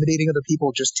like intimidating other people,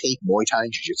 just take Muay Thai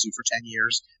and Jiu-Jitsu for 10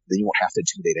 years. Then you won't have to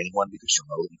intimidate anyone, because you'll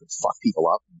know that you can fuck people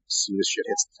up as soon as shit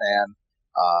hits the fan.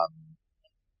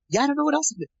 I don't know what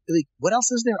else. Like, what else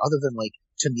is there other than, like,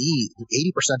 to me,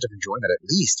 80% of enjoyment at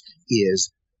least is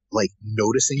like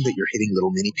noticing that you're hitting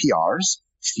little mini PRs,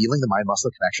 feeling the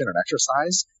mind-muscle connection and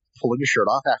exercise, pulling your shirt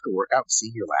off after workout, and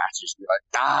seeing your lats, just be like,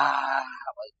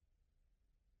 like,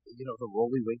 the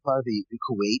Rolly Winkler, the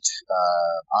Kuwait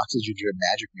Oxygen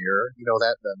Magic Mirror,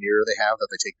 that the mirror they have that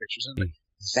they take pictures in.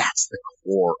 That's the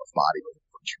core of bodybuilding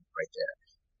right there.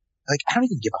 Like, I don't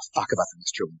even give a fuck about the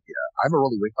Mr. Olympia. I'm a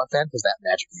Rolly Winkler fan because that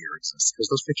magic mirror exists. Because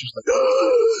those pictures are like,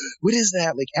 what is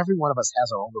that? Like, every one of us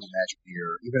has our own little magic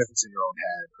mirror, even if it's in your own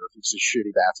head or if it's a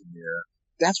shitty bathroom mirror.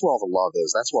 That's where all the love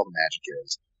is. That's where all the magic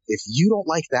is. If you don't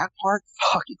like that part,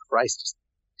 fucking Christ, just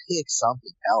pick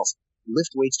something else.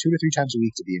 lift weights 2 to 3 times a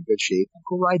week to be in good shape, and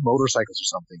go ride motorcycles or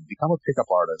something, become a pickup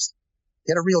artist,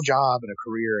 get a real job and a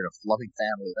career and a loving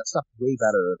family. That stuff's way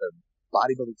better than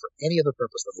bodybuilding for any other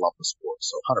purpose than love the sport.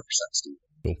 So 100%, Steve.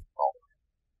 Cool.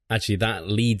 Actually, that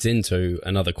leads into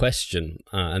another question,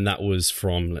 and that was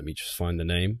from, let me just find the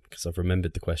name, because I've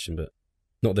remembered the question, but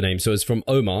not the name. So it's from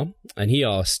Omar, and he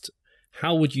asked,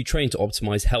 how would you train to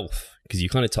optimize health? Because you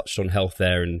kind of touched on health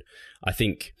there, and I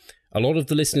think a lot of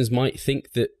the listeners might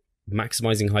think that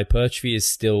maximizing hypertrophy is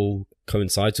still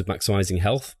coincides with maximizing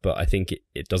health, but I think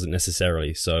it doesn't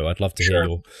necessarily. So I'd love to hear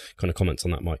your kind of comments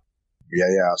on that, Mike.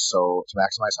 Yeah. So to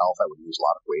maximize health, I would use a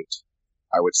lot of weight.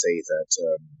 I would say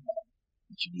that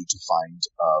you need to find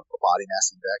a body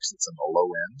mass index that's in the low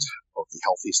end of the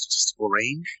healthy statistical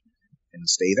range and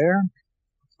stay there.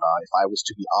 If I was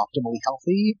to be optimally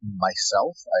healthy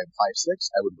myself, I'm 5'6",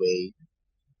 I would weigh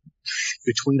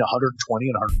between 120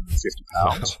 and 150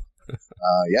 pounds. Wow.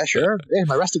 Yeah, sure. Hey,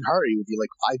 my resting heart rate would be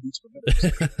like 5 beats per minute.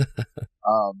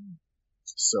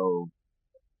 So,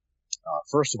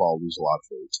 first of all, lose a lot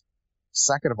of weight.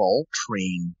 Second of all,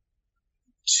 train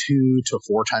 2 to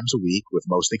 4 times a week with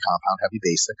mostly compound heavy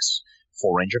basics,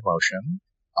 full range of motion,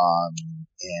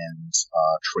 and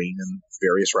train in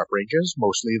various rep ranges,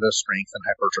 mostly the strength and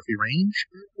hypertrophy range.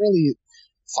 Really,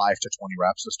 5 to 20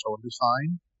 reps is totally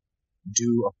fine.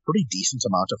 Do a pretty decent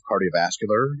amount of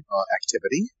cardiovascular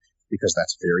activity, because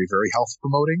that's very, very health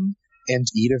promoting, and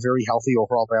eat a very healthy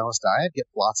overall balanced diet. Get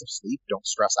lots of sleep. Don't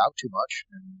stress out too much.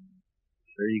 And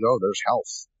there you go. There's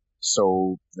health.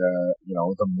 So,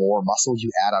 the more muscle you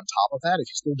add on top of that, if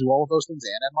you still do all of those things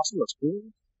and add muscle, that's cool.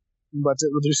 But it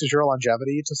reduces your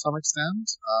longevity to some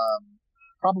extent.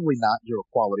 Probably not your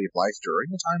quality of life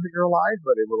during the time that you're alive,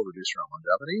 but it will reduce your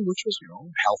longevity, which is,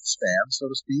 health span, so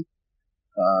to speak.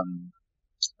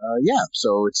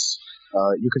 So it's,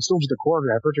 you can still do the core of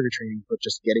your hypertrophy training, but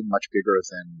just getting much bigger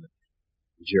than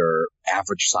your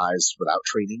average size without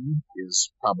training is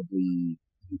probably,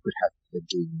 you could have been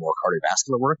doing more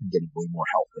cardiovascular work and getting way more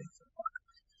health benefit.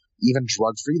 Even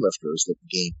drug-free lifters that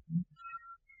gain,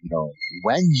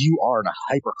 when you are in a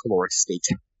hypercaloric state,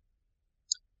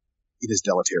 it is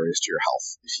deleterious to your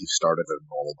health if you start at a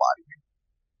normal body weight.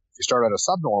 If you start at a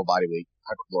subnormal body weight,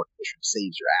 hypercaloric condition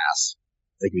saves your ass.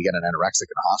 Like, you get an anorexic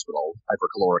in a hospital,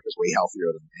 hypercaloric is way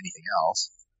healthier than anything else.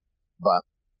 But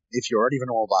if you're already of a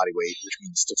normal body weight, which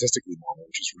means statistically normal,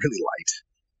 which is really light,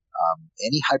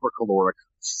 any hypercaloric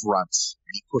fronts,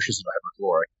 any pushes into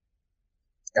hypercaloric,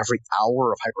 every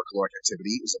hour of hypercaloric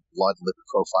activity is a blood lipid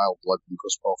profile, blood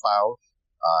glucose profile.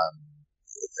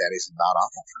 That is not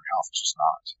optimal for your health. It's just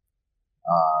not.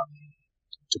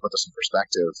 To put this in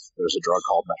perspective, there's a drug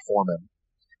called metformin,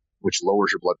 which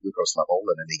lowers your blood glucose level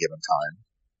at any given time.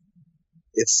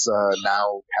 It's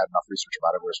now had enough research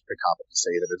about it where it's pretty competent to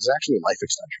say that it's actually a life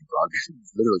extension drug.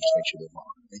 It literally just makes you live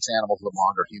longer. It makes animals live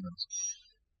longer, humans.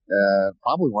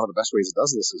 Probably one of the best ways it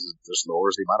does this is it just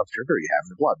lowers the amount of sugar you have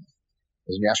in your blood.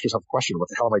 Because when you ask yourself the question,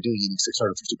 what the hell am I doing eating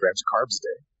 650 grams of carbs a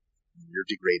day? You're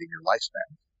degrading your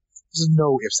lifespan. There's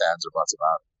no ifs, ands, or buts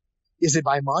about it. Is it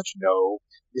by much? No.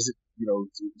 Is it,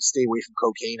 stay away from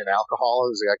cocaine and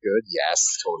alcohol? Is that good? Yes,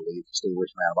 totally. Stay away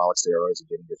from anabolic steroids and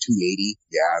getting to 280.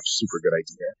 Yeah, super good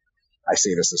idea. I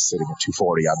say this as sitting at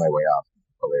 240 on my way up,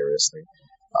 hilariously.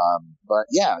 But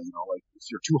yeah, if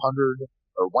you're 200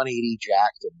 or 180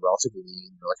 jacked and relatively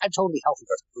lean, you're like, I'm totally healthy.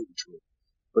 That's completely true.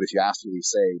 But if you ask me,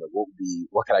 say,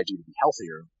 what could I do to be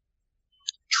healthier?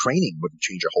 Training wouldn't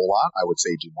change a whole lot. I would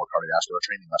say do more cardiovascular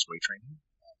training, less weight training.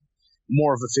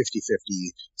 More of a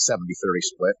 50-50, 70-30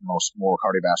 split. More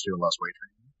cardiovascular, less weight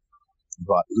training.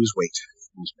 But lose weight.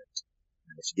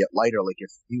 And if you get lighter, like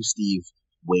if you, Steve,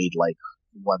 weighed like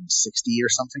 160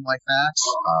 or something like that,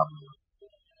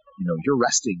 your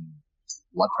resting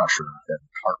blood pressure and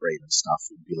heart rate and stuff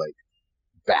would be like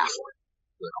baffling.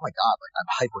 Like, oh my God, like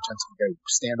I'm hypotensive. I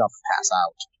stand up and pass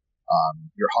out.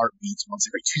 Your heart beats once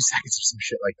every 2 seconds or some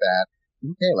shit like that.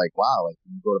 Okay, like, wow, like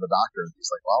you go to the doctor and he's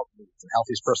like, well, it's the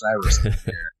healthiest person I ever seen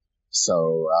here.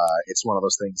 So it's one of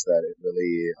those things that it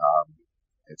really,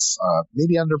 it's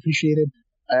maybe underappreciated.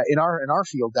 In our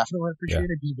field, definitely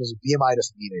underappreciated because BMI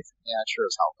doesn't mean anything. Yeah, it sure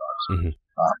as hell does.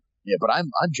 Mm-hmm. But I'm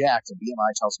jacked and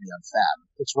BMI tells me I'm fat.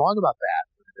 What's wrong about that?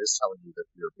 It is telling you that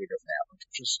you're bigger than average,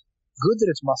 which is good that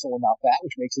it's muscle and not fat,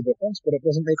 which makes a difference, but it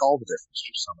doesn't make all the difference,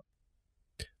 just some of it.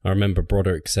 I remember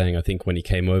Broderick saying, I think when he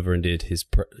came over and did his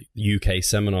UK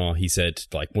seminar, he said,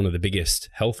 like, one of the biggest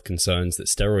health concerns that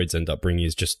steroids end up bringing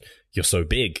is just, you're so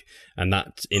big. And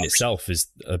that in itself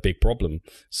is a big problem.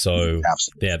 So,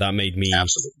 yeah, that made me,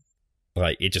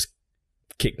 like, it just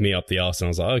kicked me up the arse. And I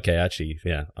was like, okay, actually,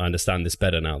 yeah, I understand this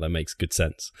better now. That makes good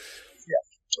sense. Yeah,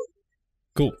 totally.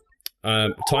 Cool.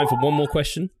 Time for one more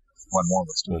question. One more,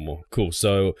 let's do it. One more. Cool.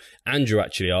 So Andrew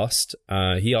actually asked,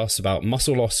 he asked about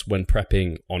muscle loss when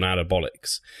prepping on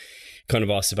anabolics. Kind of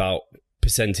asked about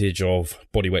percentage of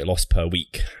body weight loss per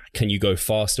week. Can you go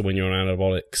faster when you're on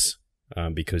anabolics?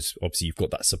 Because obviously you've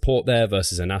got that support there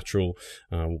versus a natural.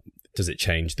 Does it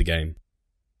change the game?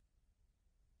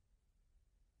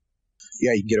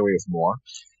 Yeah, you can get away with more.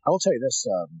 I will tell you this,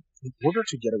 in order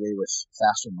to get away with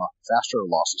faster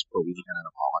losses per week in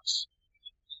anabolics,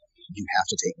 you have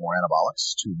to take more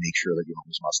anabolics to make sure that you don't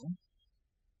lose muscle.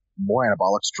 More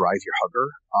anabolics drive your hunger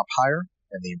up higher,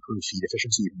 and they improve feed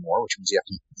efficiency even more, which means you have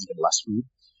to eat even less food.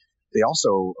 They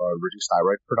also reduce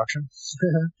thyroid production,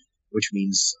 which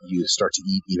means you start to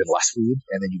eat even less food,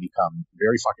 and then you become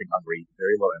very fucking hungry,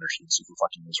 very low energy, and super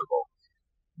fucking miserable.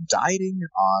 Dieting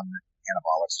on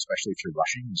anabolics, especially if you're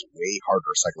rushing, is way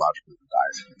harder psychologically than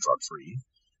dieting drug-free.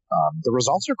 The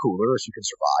results are cooler if you can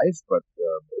survive, but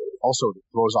also it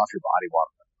throws off your body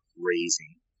water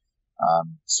crazy.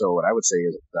 So what I would say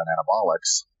is that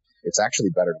anabolics, it's actually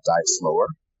better to diet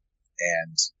slower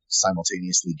and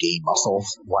simultaneously gain muscle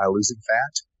while losing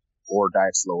fat, or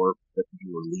diet slower but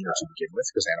you were leaner to begin with,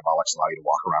 because anabolics allow you to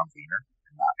walk around leaner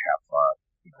and not have,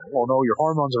 oh no, your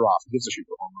hormones are off. Who gives a shit?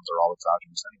 Your hormones are all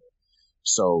exogenous anyway.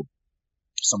 So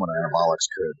someone on anabolics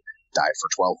could diet for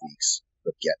 12 weeks,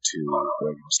 but get to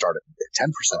start at 10%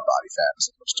 body fat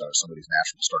as opposed to somebody's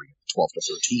naturally starting at 12 to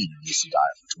 13 and needs to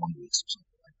diet for 20 weeks or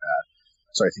something like that.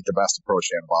 So I think the best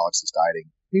approach to anabolics is dieting,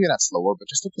 maybe not slower, but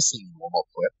just at the same normal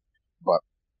clip. But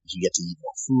you get to eat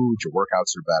more food, your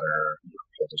workouts are better, you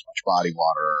don't hold as much body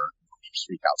water, you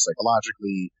freak out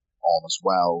psychologically, all is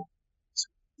well.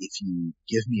 So if you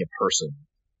give me a person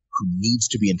who needs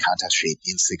to be in contest shape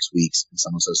in 6 weeks, and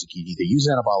someone says you can either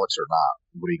use anabolics or not,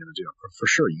 what are you going to do? For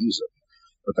sure use it.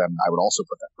 But then I would also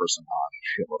put that person on a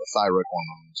shitload of thyroid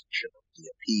hormones, a shitload of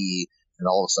DMP, and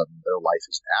all of a sudden their life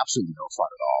is absolutely no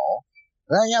fun at all.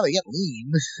 Well, yeah, they get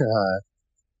lean.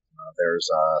 There's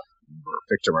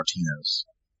Victor Martinez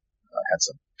had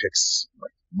some pics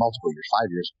like multiple years,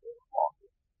 5 years ago, longer.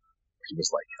 He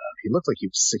was like, he looked like he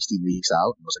was 60 weeks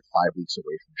out and was like 5 weeks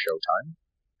away from showtime.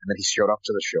 And then he showed up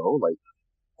to the show, like,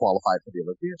 qualified for the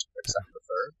Olympics, like second or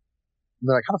third. And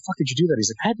they're like, how the fuck did you do that?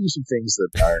 He's like, I had to do some things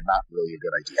that are not really a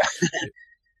good idea.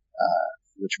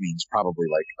 Which means probably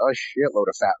like a shitload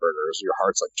of fat burgers. Your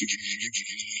heart's like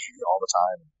all the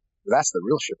time. But that's the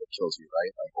real shit that kills you,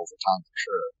 right? Like over time, for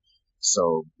sure. So,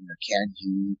 can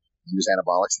you use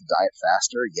anabolics to diet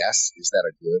faster? Yes. Is that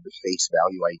a good face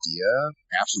value idea?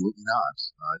 Absolutely not.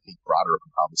 I think Broderick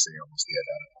would probably say almost the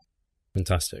identical.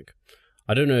 Fantastic.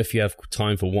 I don't know if you have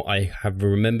time for what I have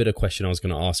remembered a question I was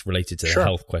going to ask related to the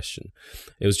health question.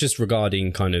 It was just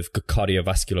regarding kind of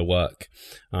cardiovascular work.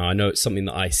 I know it's something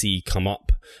that I see come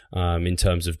up in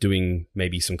terms of doing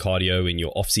maybe some cardio in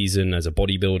your off season as a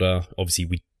bodybuilder. Obviously,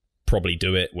 we probably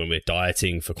do it when we're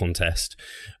dieting for contest,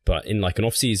 but in like an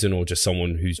off season or just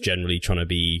someone who's generally trying to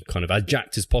be kind of as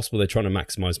jacked as possible, they're trying to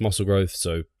maximize muscle growth.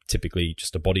 So typically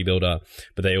just a bodybuilder,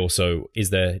 but they also,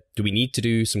 do we need to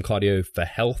do some cardio for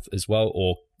health as well?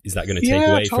 Or is that going to take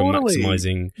away from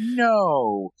maximizing?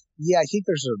 No. Yeah, I think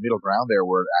there's a middle ground there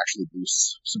where it actually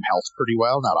boosts some health pretty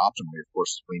well. Not optimally, of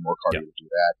course, way more cardio to do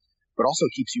that, but also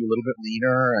keeps you a little bit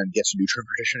leaner and gets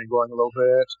nutrient partitioning going a little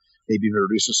bit, maybe even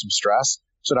reduces some stress.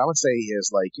 So what I would say is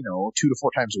 2 to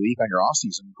 4 times a week on your off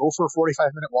season, go for a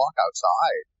 45-minute walk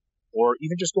outside, or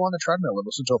even just go on the treadmill and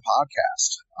listen to a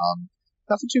podcast.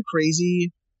 Nothing too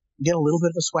crazy. Get a little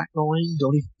bit of a sweat going.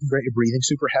 Don't even get your breathing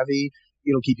super heavy.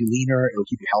 It'll keep you leaner. It'll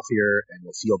keep you healthier, and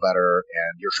you'll feel better.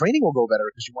 And your training will go better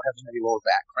because you won't have as many lower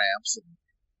back cramps and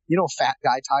fat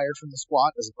guy tired from the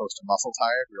squat as opposed to muscle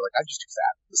tired. You're like, I'm just too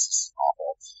fat. This is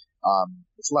awful.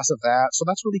 It's less of that. So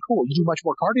that's really cool. You do much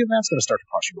more cardio, and that's going to start to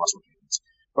cost you muscle gains.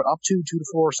 But up to 2 to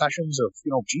 4 sessions of,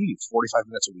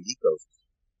 45 minutes a week of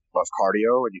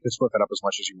cardio, and you can split that up as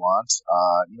much as you want.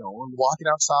 Walking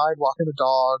outside, walking the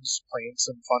dogs, playing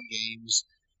some fun games.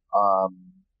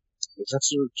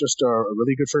 That's just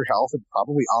really good for your health and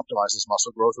probably optimizes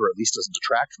muscle growth, or at least doesn't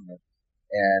detract from it,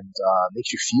 and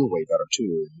makes you feel way better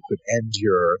too. You could end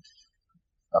your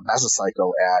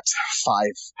mesocycle at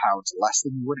 5 pounds less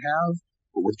than you would have,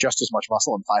 but with just as much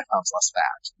muscle and 5 pounds less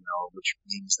fat, which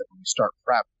means that when you start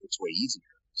prep, it's way easier.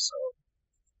 So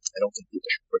I don't think people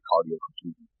should quit cardio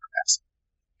completely.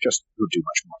 Just would do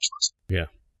much less. Yeah.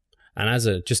 And as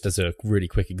a really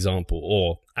quick example,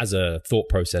 or as a thought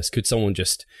process, could someone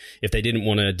just, if they didn't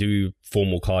want to do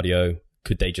formal cardio,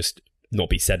 could they just not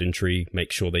be sedentary,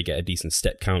 make sure they get a decent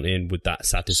step count in? Would that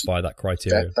satisfy that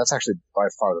criteria? That's actually by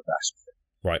far the best.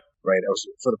 Right.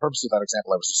 For the purpose of that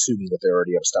example, I was assuming that they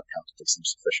already have a step count that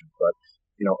seems sufficient. But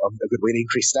a good way to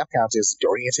increase step count is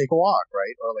during you take a walk,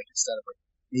 right? Or like instead of like,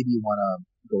 maybe you want to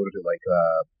go to like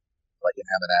an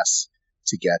M&S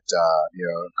to get, a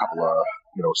couple of,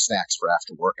 snacks for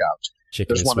after workout.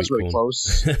 Chicken There's one that's really corn.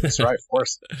 close. That's right. Of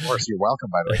course, you're welcome,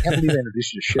 by the way. I can't believe I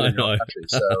introduced you to shit in your own country.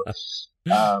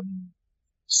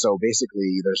 So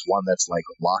basically, there's one that's like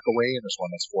a block away, and there's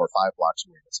one that's 4 or 5 blocks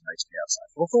away. That's nice to be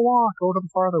outside. Go for a walk. Go to the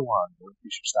farther one. Go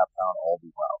increase your step count. All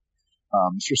be well.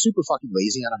 If you're super fucking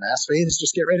lazy on a mass phase,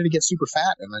 just get ready to get super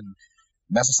fat, and then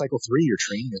mesocycle 3, your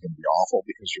training is going to be awful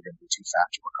because you're going to be too fat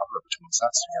to recover between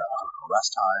sets. You're going to have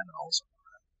rest time and all this.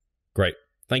 Great.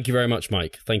 Thank you very much,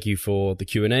 Mike. Thank you for the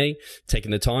Q&A,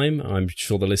 taking the time. I'm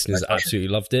sure the listeners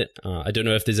absolutely loved it. I don't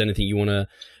know if there's anything you want to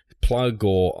plug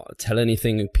or tell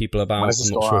anything people about. I'm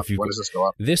not sure if you. When does this go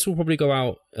up? This will probably go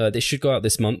out. This should go out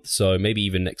this month, so maybe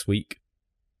even next week.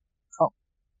 Oh,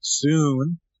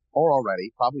 soon or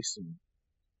already, probably soon.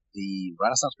 The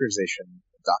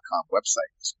RenaissancePeriodization.com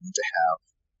website is going to have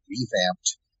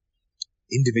revamped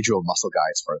individual muscle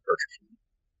guides for hypertrophy.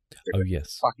 Oh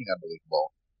yes, fucking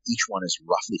unbelievable. Each one is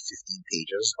roughly 15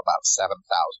 pages, about 7,000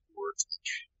 words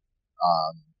each.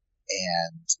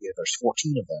 And there's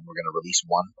 14 of them. We're going to release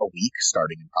one a week,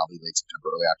 starting in probably late September,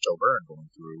 early October, and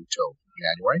going through till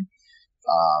January.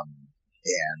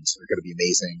 And they're going to be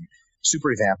amazing, super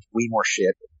revamped, way more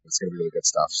shit. It's going to be really good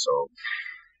stuff. So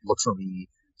look for me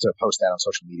to post that on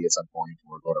social media at some point,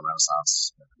 or go to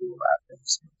Renaissance and Google that.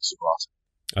 It's super awesome.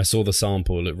 I saw the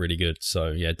sample, it looked really good.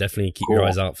 So yeah, definitely keep your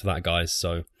eyes out for that, guys.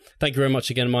 So thank you very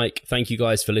much again, Mike. Thank you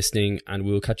guys for listening, and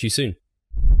we'll catch you soon.